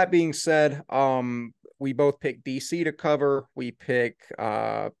 So that being said, we both pick DC to cover. We pick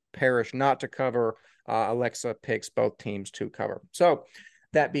Parrish not to cover. Alexa picks both teams to cover. So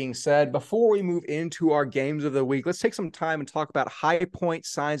that being said, before we move into our games of the week, let's take some time and talk about High Point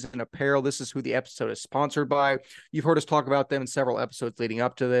Signs and Apparel. This is who the episode is sponsored by. You've heard us talk about them in several episodes leading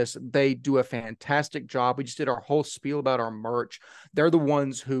up to this. They do a fantastic job. We just did our whole spiel about our merch. They're the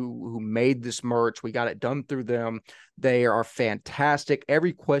ones who made this merch. We got it done through them. They are fantastic.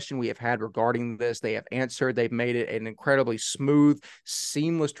 Every question we have had regarding this, they have answered. They've made it an incredibly smooth,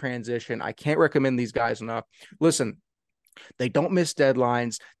 seamless transition. I can't recommend these guys enough. Listen, They don't miss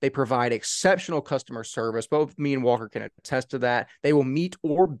deadlines. They provide exceptional customer service. Both me and Walker can attest to that. They will meet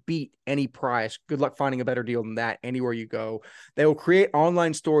or beat any price. Good luck finding a better deal than that anywhere you go. They will create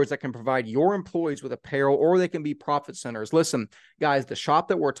online stores that can provide your employees with apparel, or they can be profit centers. Listen, guys, the shop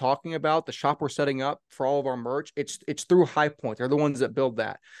that we're talking about, the shop we're setting up for all of our merch, it's through High Point. They're the ones that build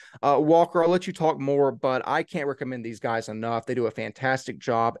that. Walker, I'll let you talk more, but I can't recommend these guys enough. They do a fantastic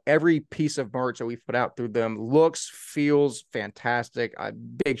job. Every piece of merch that we've put out through them looks, feels fantastic. A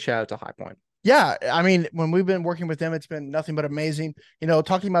big shout out to High Point. Yeah, I mean, when we've been working with them, it's been nothing but amazing.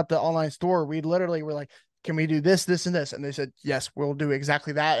 Talking about the online store, we literally were like, can we do this, this, and this? And they said, yes, we'll do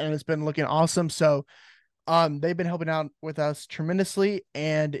exactly that. And it's been looking awesome. So they've been helping out with us tremendously,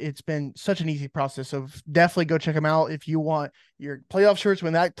 and it's been such an easy process. So definitely go check them out if you want your playoff shirts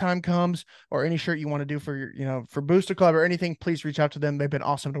when that time comes, or any shirt you want to do for your, for Booster Club or anything. Please reach out to them. They've been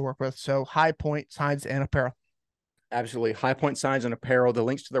awesome to work with. So High Point Signs and Apparel. Absolutely. High Point Signs and Apparel. The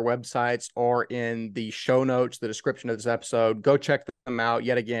links to their websites are in the show notes, the description of this episode. Go check them out.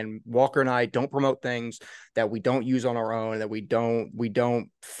 Yet again, Walker and I don't promote things that we don't use on our own, that we don't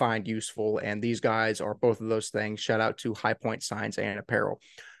find useful. And these guys are both of those things. Shout out to High Point Signs and Apparel.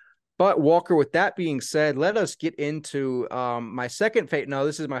 But Walker, with that being said, let us get into my second favorite. No,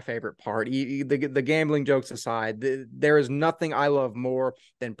 this is my favorite part. The gambling jokes aside, there is nothing I love more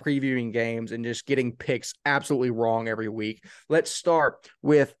than previewing games and just getting picks absolutely wrong every week. Let's start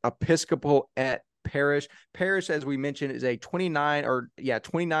with Episcopal at Parish. Parish, as we mentioned, is a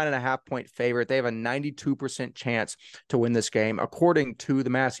 29.5 point favorite. They have a 92% chance to win this game, according to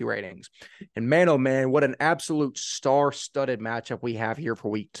the Massey ratings. And man, oh man, what an absolute star-studded matchup we have here for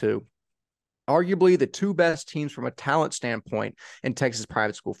week 2. Arguably the two best teams from a talent standpoint in Texas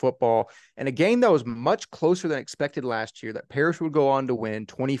private school football, and a game that was much closer than expected last year that Parish would go on to win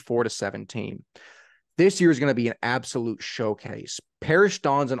 24-17. This year is going to be an absolute showcase. Parish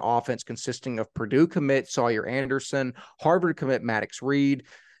dons an offense consisting of Purdue commit Sawyer Anderson, Harvard commit Maddox Reed,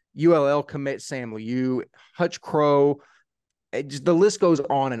 ULL commit Sam Liu, Hutch Crow. The list goes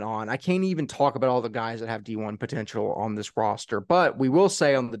on and on. I can't even talk about all the guys that have D1 potential on this roster, but we will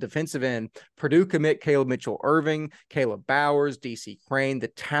say on the defensive end, Purdue commit Caleb Mitchell-Irving, Caleb Bowers, DC Crane. The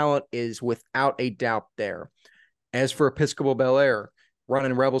talent is without a doubt there. As for Episcopal Bel Air,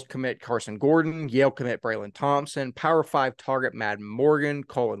 Running Rebels commit Carson Gordon, Yale commit Braylon Thompson, Power 5 target Madden Morgan,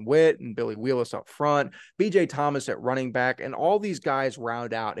 Colin Witt, and Billy Wheelis up front, BJ Thomas at running back, and all these guys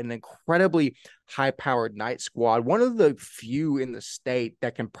round out an incredibly high-powered night squad, one of the few in the state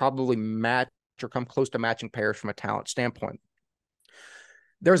that can probably match or come close to matching Parish from a talent standpoint.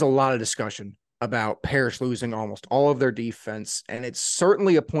 There's a lot of discussion about Parish losing almost all of their defense, and it's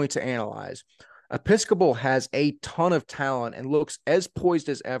certainly a point to analyze. Episcopal has a ton of talent and looks as poised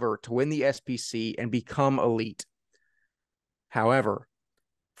as ever to win the SPC and become elite. However,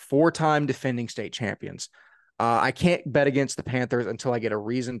 4-time defending state champions. I can't bet against the Panthers until I get a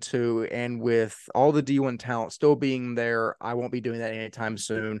reason to, and with all the D1 talent still being there, I won't be doing that anytime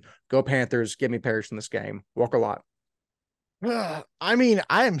soon. Go Panthers, give me Parish in this game. Walk a lot. I mean,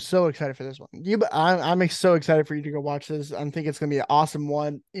 I am so excited for this one. I'm so excited for you to go watch this. I think it's gonna be an awesome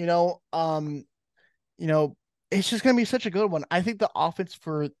one. It's just going to be such a good one. I think the offense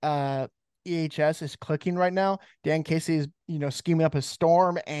for EHS is clicking right now. Dan Casey is, scheming up a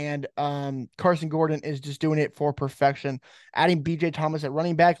storm, and Carson Gordon is just doing it for perfection. Adding BJ Thomas at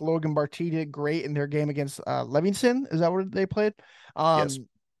running back, Logan Barty did great in their game against Livingston. Is that where they played? Yes.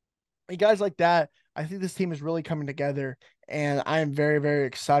 Guys like that, I think this team is really coming together, and I am very, very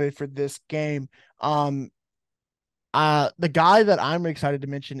excited for this game. The guy that I'm excited to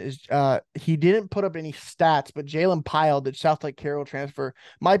mention is he didn't put up any stats, but Jalen Pyle, the South Lake Carroll transfer,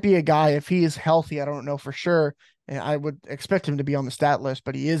 might be a guy if he is healthy. I don't know for sure, and I would expect him to be on the stat list,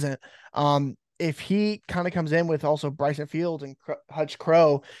 but he isn't. If he kind of comes in with also Bryson Fields and Hutch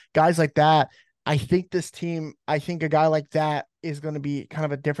Crow, guys like that, I think a guy like that is going to be kind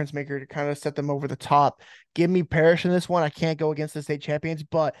of a difference maker to kind of set them over the top. Give me Parish in this one. I can't go against the state champions,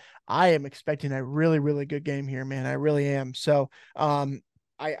 but I am expecting a really, really good game here, man. I really am. So I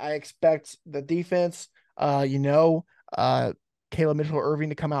expect the defense, Caleb Mitchell-Irving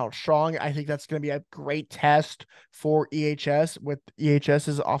to come out strong. I think that's going to be a great test for EHS, with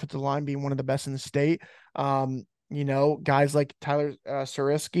EHS's offensive line being one of the best in the state. Guys like Tyler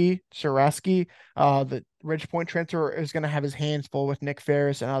Saraski, the Ridge Point transfer, is going to have his hands full with Nick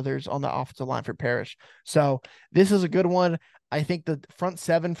Ferris and others on the offensive line for Parish. So this is a good one. I think the front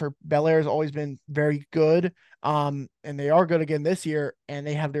seven for Bel Air has always been very good. And they are good again this year, and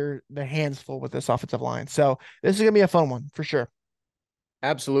they have their hands full with this offensive line. So this is going to be a fun one for sure.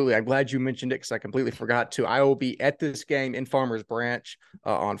 Absolutely. I'm glad you mentioned it because I completely forgot to. I will be at this game in Farmers Branch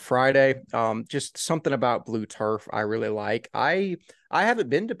on Friday. Just something about blue turf I really like. I haven't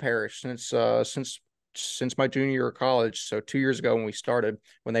been to Parrish since my junior year of college. So 2 years ago when we started,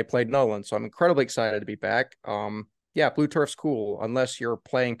 when they played Nolan. So I'm incredibly excited to be back. Yeah, blue turf's cool unless you're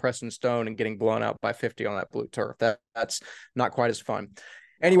playing Preston Stone and getting blown out by 50 on that blue turf. That's not quite as fun.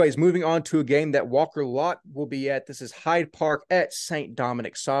 Anyways, moving on to a game that Walker Lott will be at. This is Hyde Park at St.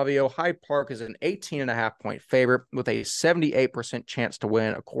 Dominic Savio. Hyde Park is an 18.5-point favorite with a 78% chance to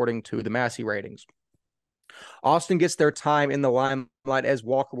win, according to the Massey ratings. Austin gets their time in the limelight as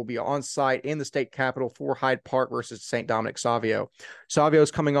Walker will be on site in the state capitol for Hyde Park versus St. Dominic Savio. Savio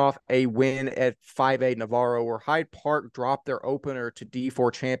is coming off a win at 5A Navarro, where Hyde Park dropped their opener to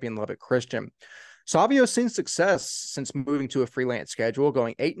D4 champion Lubbock Christian. Savio's seen success since moving to a freelance schedule,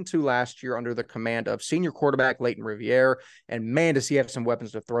 going 8-2 last year under the command of senior quarterback Leighton Riviere. And man, does he have some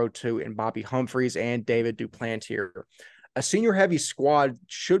weapons to throw to in Bobby Humphreys and David Duplantier. A senior-heavy squad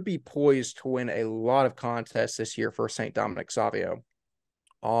should be poised to win a lot of contests this year for St. Dominic Savio.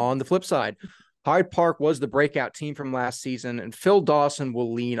 On the flip side, Hyde Park was the breakout team from last season, and Phil Dawson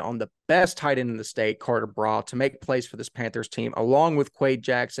will lean on the best tight end in the state, Carter Braw, to make plays for this Panthers team, along with Quade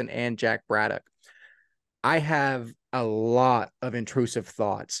Jackson and Jack Braddock. I have a lot of intrusive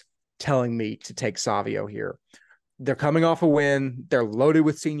thoughts telling me to take Savio here. They're coming off a win. They're loaded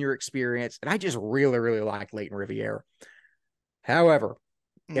with senior experience, and I just really, really like Leighton Riviere. However,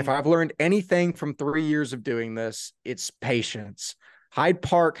 if I've learned anything from 3 years of doing this, it's patience. Hyde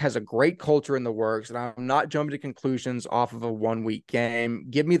Park has a great culture in the works, and I'm not jumping to conclusions off of a 1-week game.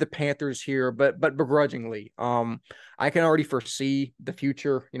 Give me the Panthers here, but begrudgingly. I can already foresee the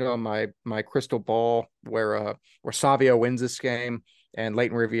future, my crystal ball where Savio wins this game and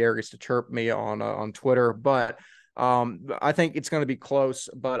Leighton Riviere gets to chirp me on Twitter. But I think it's going to be close.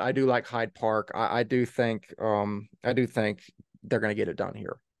 But I do like Hyde Park. I do think they're going to get it done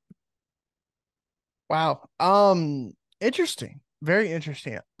here. Wow. Interesting. Very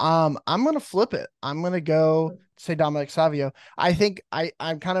interesting. I'm gonna flip it. I'm gonna go say Dominic Savio. I think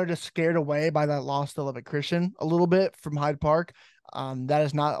I'm kind of just scared away by that loss to Lubbock Christian a little bit from Hyde Park. That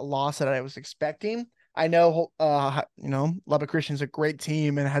is not a loss that I was expecting. I know, Lubbock Christian's a great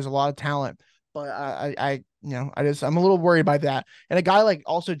team and has a lot of talent, but I'm a little worried by that. And a guy like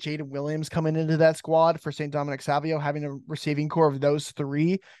also Jaden Williams coming into that squad for St. Dominic Savio, having a receiving core of those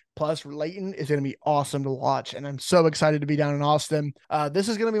three plus Leighton is going to be awesome to watch. And I'm so excited to be down in Austin. This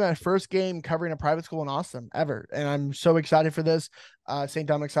is going to be my first game covering a private school in Austin ever. And I'm so excited for this. St.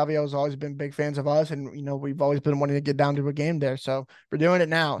 Dominic Savio has always been big fans of us. And, we've always been wanting to get down to a game there. So we're doing it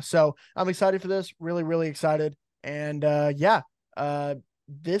now. So I'm excited for this. Really, really excited. And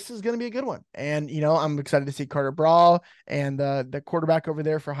this is going to be a good one. And, I'm excited to see Carter Braw and the quarterback over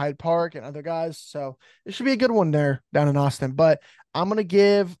there for Hyde Park and other guys. So it should be a good one there down in Austin. But I'm going to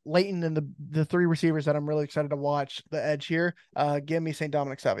give Leighton and the three receivers that I'm really excited to watch the edge here. Give me St.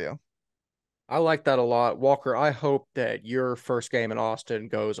 Dominic Savio. I like that a lot. Walker, I hope that your first game in Austin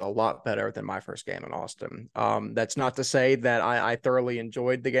goes a lot better than my first game in Austin. That's not to say that I thoroughly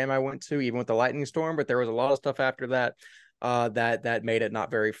enjoyed the game I went to, even with the lightning storm, but there was a lot of stuff after that that made it not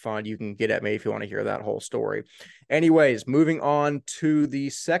very fun. You can get at me if you want to hear that whole story. Anyways, moving on to the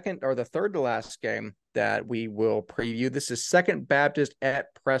third to last game that we will preview. This is Second Baptist at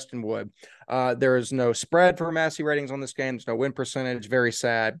Prestonwood. There is no spread for Massey ratings on this game. There's no win percentage. Very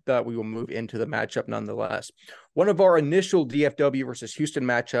sad, but we will move into the matchup nonetheless. One of our initial DFW versus Houston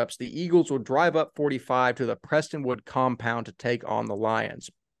matchups, the Eagles will drive up 45 to the Prestonwood compound to take on the Lions.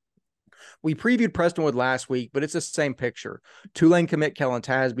 We previewed Prestonwood last week, but it's the same picture. Tulane commit Kellen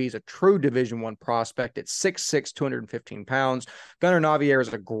Tasby is a true Division I prospect at 6'6", 215 pounds. Gunnar Navier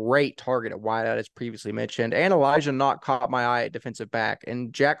is a great target at wideout, as previously mentioned. And Elijah Knott caught my eye at defensive back.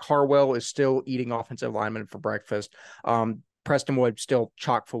 And Jack Harwell is still eating offensive linemen for breakfast. Prestonwood still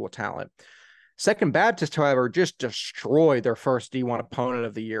chock full of talent. Second Baptist, however, just destroyed their first D1 opponent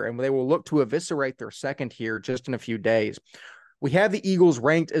of the year, and they will look to eviscerate their second here just in a few days. We have the Eagles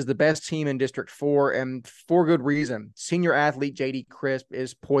ranked as the best team in District 4, and for good reason. Senior athlete J.D. Crisp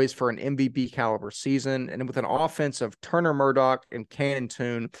is poised for an MVP caliber season, and with an offense of Turner Murdoch and Cannon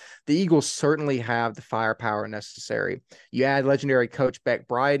Toon, the Eagles certainly have the firepower necessary. You add legendary coach Beck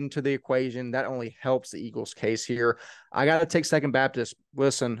Bryden to the equation, that only helps the Eagles' case here. I got to take Second Baptist.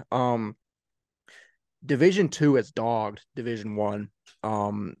 Listen, Division II has dogged Division I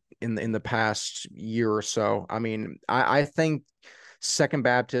in the past year or so. I mean, I think Second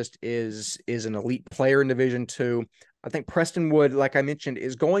Baptist is an elite player in Division II. I think Prestonwood, like I mentioned,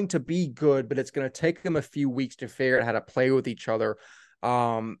 is going to be good, but it's going to take them a few weeks to figure out how to play with each other.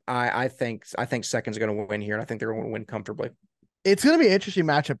 I think second's going to win here, and I think they're going to win comfortably. It's going to be an interesting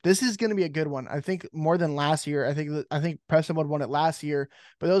matchup. This is going to be a good one. I think more than last year. I think Prestonwood won it last year,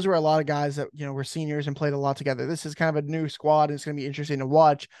 but those were a lot of guys that were seniors and played a lot together. This is kind of a new squad, and it's going to be interesting to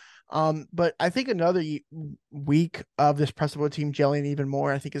watch. But I think another week of this Prestonwood team gelling even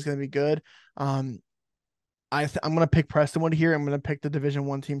more, I think is going to be good. I'm going to pick Prestonwood here. I'm going to pick the Division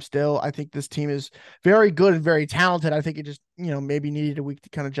I team still. I think this team is very good and very talented. I think it just, maybe needed a week to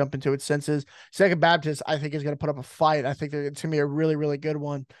kind of jump into its senses. Second Baptist, I think, is going to put up a fight. I think it's going to be a really, really good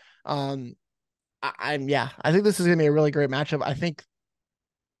one. I think this is going to be a really great matchup. I think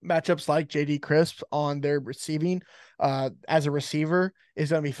matchups like JD Crisp on their receiving as a receiver is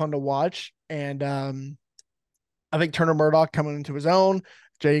going to be fun to watch. And I think Turner Murdoch coming into his own.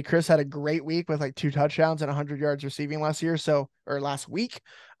 JD Chris had a great week with like 2 touchdowns and 100 yards receiving last week.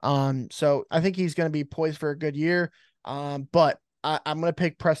 So I think he's going to be poised for a good year. But I'm going to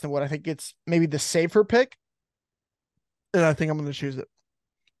pick Prestonwood. I think it's maybe the safer pick, and I think I'm going to choose it.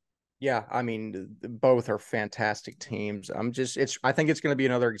 Yeah, I mean, both are fantastic teams. I think it's going to be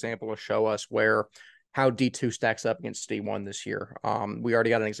another example to show us how D2 stacks up against D1 this year. We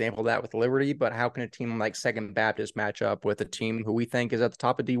already got an example of that with Liberty, but how can a team like Second Baptist match up with a team who we think is at the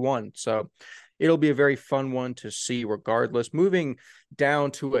top of D1? So it'll be a very fun one to see regardless. Moving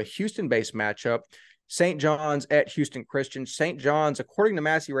down to a Houston-based matchup, St. John's at Houston Christian. St. John's, according to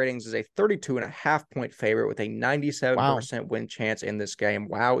Massey ratings, is a 32.5-point favorite with a 97% win chance in this game.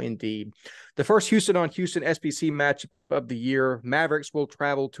 Wow, indeed. The first Houston on Houston SBC matchup of the year. Mavericks will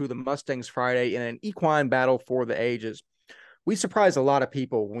travel to the Mustangs Friday in an equine battle for the ages. We surprised a lot of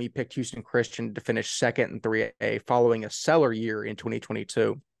people when we picked Houston Christian to finish second in 3A following a stellar year in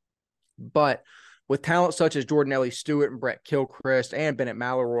 2022. But with talent such as Jordan Ellie Stewart and Brett Kilchrist and Bennett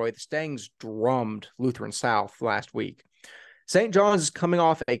Mallory, the Stangs drummed Lutheran South last week. St. John's is coming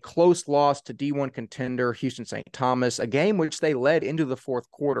off a close loss to D1 contender Houston St. Thomas, a game which they led into the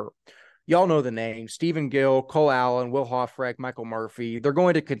fourth quarter. Y'all know the names: Stephen Gill, Cole Allen, Will Hoffreck, Michael Murphy. They're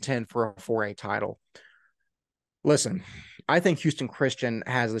going to contend for a 4A title. Listen, I think Houston Christian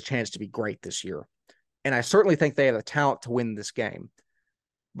has the chance to be great this year, and I certainly think they have the talent to win this game.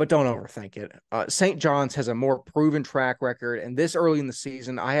 But don't overthink it. St. John's has a more proven track record, and this early in the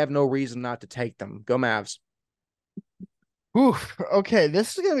season, I have no reason not to take them. Go Mavs. Oof. Okay,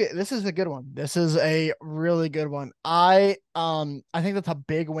 this is a good one. This is a really good one. I think that's a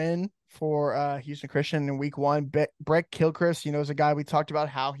big win for Houston Christian in week 1. Brett Kilchrist, is a guy we talked about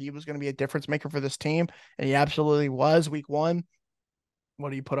how he was going to be a difference maker for this team, and he absolutely was week 1. What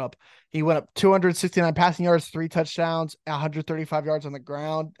do you put up? He went up 269 passing yards, 3 touchdowns, 135 yards on the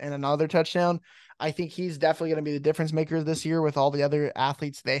ground, and another touchdown. I think he's definitely going to be the difference maker this year with all the other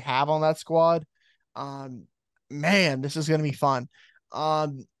athletes they have on that squad. Man, this is going to be fun.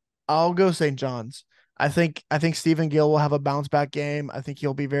 I'll go St. John's. I think Stephen Gill will have a bounce back game. I think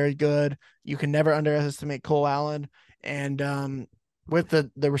he'll be very good. You can never underestimate Cole Allen. And with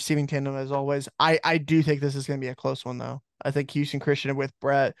the receiving tandem, as always, I do think this is going to be a close one, though. I think Houston Christian with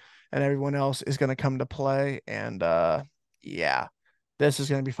Brett and everyone else is going to come to play. And this is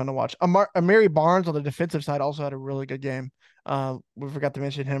going to be fun to watch. Amari Barnes on the defensive side also had a really good game. We forgot to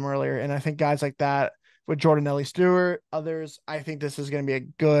mention him earlier. And I think guys like that with Jordan Ellie Stewart, others, I think this is going to be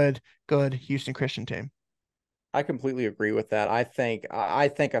a good Houston Christian team. I completely agree with that. I think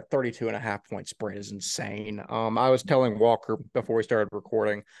a 32.5-point spread is insane. I was telling Walker before we started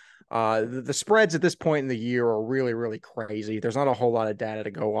recording, the spreads at this point in the year are really, really crazy. There's not a whole lot of data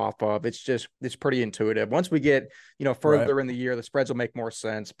to go off of. It's pretty intuitive. Once we get, further in the year, the spreads will make more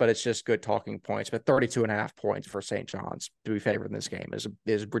sense, but it's just good talking points. But 32.5 points for St. John's to be favored in this game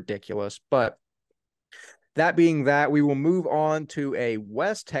is ridiculous. But that being that, we will move on to a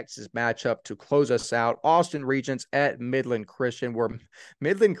West Texas matchup to close us out. Austin Regents at Midland Christian, where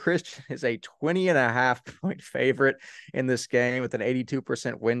Midland Christian is a 20.5-point favorite in this game with an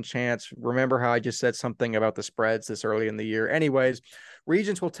 82% win chance. Remember how I just said something about the spreads this early in the year? Anyways,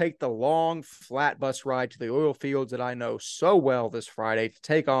 Regents will take the long, flat bus ride to the oil fields that I know so well this Friday to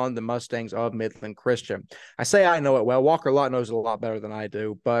take on the Mustangs of Midland Christian. I say I know it well. Walker Lott knows it a lot better than I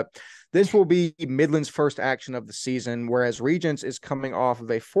do, but this will be Midland's first action of the season, whereas Regents is coming off of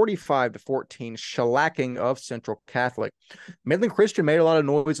a 45-14 shellacking of Central Catholic. Midland Christian made a lot of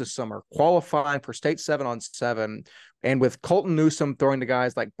noise this summer, qualifying for state 7-on-7. And with Colton Newsom throwing to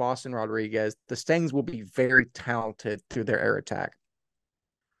guys like Boston Rodriguez, the Stangs will be very talented through their air attack,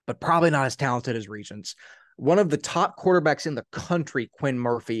 but probably not as talented as Regents. One of the top quarterbacks in the country, Quinn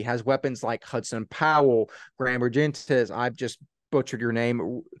Murphy, has weapons like Hudson Powell, Graham Regentes. I've just butchered your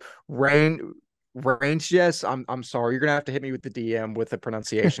name. Range, yes. I'm sorry. You're gonna have to hit me with the DM with the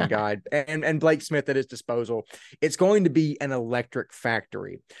pronunciation guide and Blake Smith at his disposal. It's going to be an electric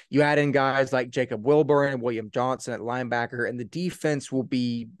factory. You add in guys like Jacob Wilburn and William Johnson at linebacker, and the defense will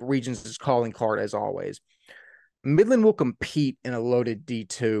be Regents' calling card as always. Midland will compete in a loaded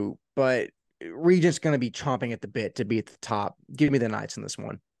D2, but Regent's going to be chomping at the bit to be at the top. Give me the Knights in this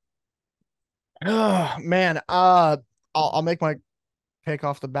one. Oh man, I'll make my pick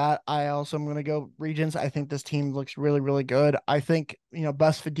off the bat. I also am going to go Regents. I think this team looks really, really good. I think,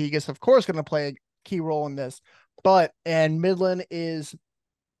 Bus Fadigue is, of course, going to play a key role in this. And Midland is,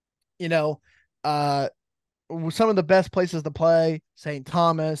 you know, uh, some of the best places to play, St.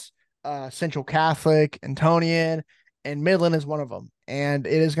 Thomas, Central Catholic, Antonian, and Midland is one of them. And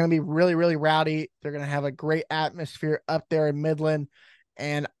it is going to be really, really rowdy. They're going to have a great atmosphere up there in Midland.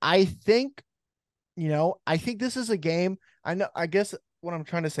 And I think this is a game. I guess what I'm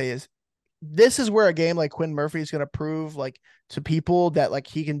trying to say is this is where a game like Quinn Murphy is going to prove like to people that like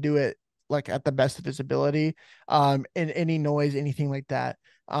he can do it like at the best of his ability, in any noise, anything like that.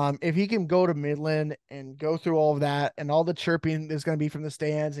 If he can go to Midland and go through all of that and all the chirping that's going to be from the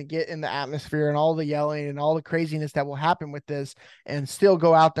stands and get in the atmosphere and all the yelling and all the craziness that will happen with this and still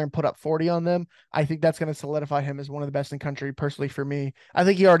go out there and put up 40 on them, I think that's going to solidify him as one of the best in country personally for me. I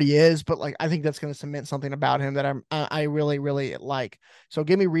think he already is, but like, I think that's going to cement something about him that I really, really like. So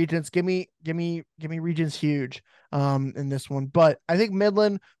give me Regents, give me Regents huge, in this one. But I think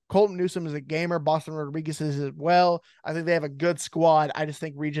Midland, Colton Newsom is a gamer. Boston Rodriguez is as well. I think they have a good squad. I just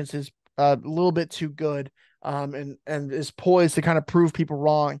think Regents is a little bit too good, and is poised to kind of prove people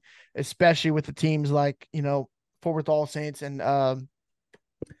wrong, especially with the teams like, Fort Worth All Saints and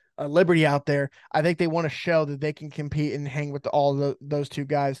Liberty out there. I think they want to show that they can compete and hang with those two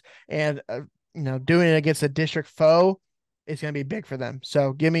guys. And, doing it against a district foe is going to be big for them.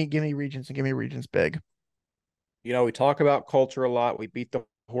 So give me Regents and give me Regents big. We talk about culture a lot. We beat the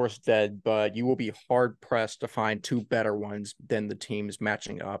horse dead, but you will be hard pressed to find two better ones than the teams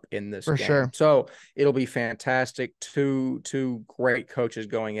matching up in this For game. sure. So it'll be fantastic. Two great coaches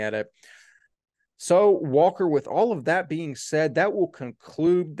going at it. So, Walker, with all of that being said, that will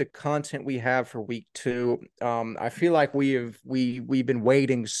conclude the content we have for week 2. I feel like we've been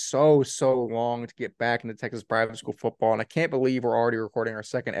waiting so long to get back into Texas private school football, and I can't believe we're already recording our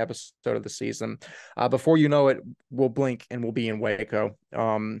second episode of the season. Before you know it, we'll blink and we'll be in Waco.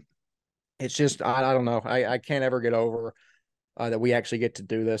 It's just I don't know. I can't ever get over that we actually get to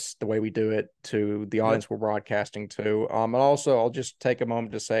do this the way we do it to the audience we're broadcasting to. And also, I'll just take a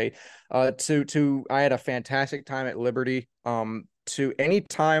moment to say, I had a fantastic time at Liberty. To any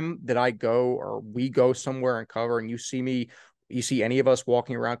time that I go or we go somewhere and cover, and you see any of us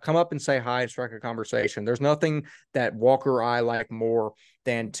walking around, come up and say hi and strike a conversation. There's nothing that Walker or I like more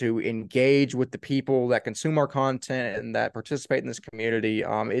than to engage with the people that consume our content and that participate in this community.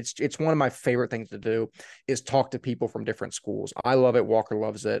 It's one of my favorite things to do is talk to people from different schools. I love it. Walker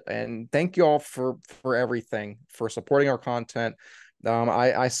loves it. And thank you all for everything, for supporting our content.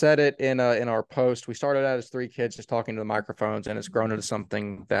 I said it in our post. We started out as 3 kids just talking to the microphones, and it's grown into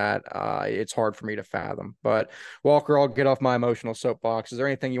something that it's hard for me to fathom. But Walker, I'll get off my emotional soapbox. Is there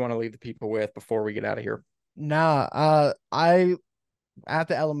anything you want to leave the people with before we get out of here? Nah, I at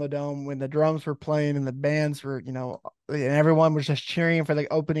the Alamo Dome when the drums were playing and the bands were, and everyone was just cheering for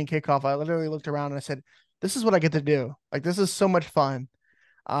the opening kickoff. I literally looked around and I said, "This is what I get to do. Like this is so much fun."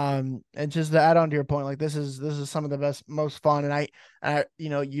 And just to add on to your point, like this is some of the best, most fun. And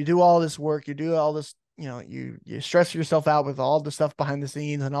you do all this work, you do all this, you stress yourself out with all the stuff behind the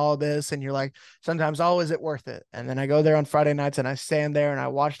scenes and all this, and you're like, sometimes, oh, is it worth it? And then I go there on Friday nights and I stand there and I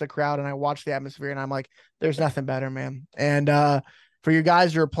watch the crowd and I watch the atmosphere and I'm like, there's nothing better, man. And for you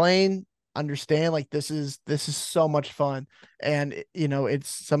guys who are playing, understand like this is so much fun, and it's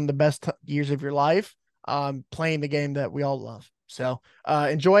some of the best years of your life, playing the game that we all love. So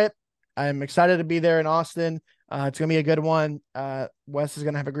enjoy it. I'm excited to be there in Austin. It's going to be a good one. Wes is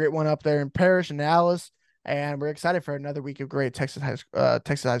going to have a great one up there in Parrish and Dallas. And we're excited for another week of great Texas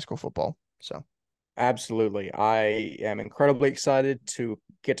high school football. So Absolutely. I am incredibly excited to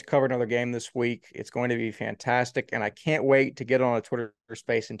get to cover another game this week. It's going to be fantastic, and I can't wait to get on a Twitter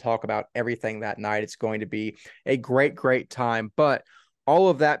space and talk about everything that night. It's going to be a great time. But all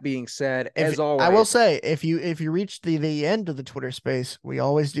of that being said, as always, I will say, if you reach the end of the Twitter space, we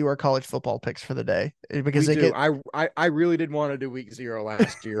always do our college football picks for the day because we they do. get. I really did want to do week 0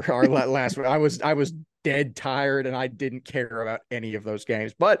 last year or last week. I was dead tired and I didn't care about any of those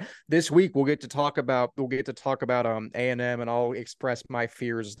games. But this week we'll get to talk about A&M, and I'll express my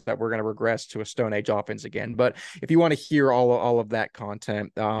fears that we're going to regress to a Stone Age offense again. But if you want to hear all of that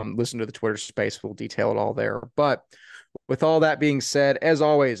content, listen to the Twitter space. We'll detail it all there. But with all that being said, as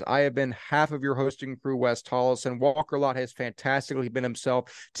always, I have been half of your hosting crew, Wes Tollison. Walker Lott has fantastically been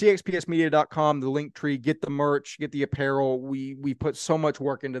himself. TXPSmedia.com, the link tree, get the merch, get the apparel. We put so much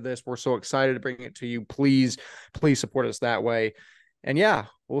work into this. We're so excited to bring it to you. Please support us that way. And yeah,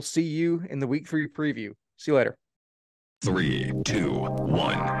 we'll see you in the week 3 preview. See you later. 3, 2,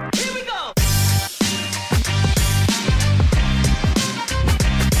 1.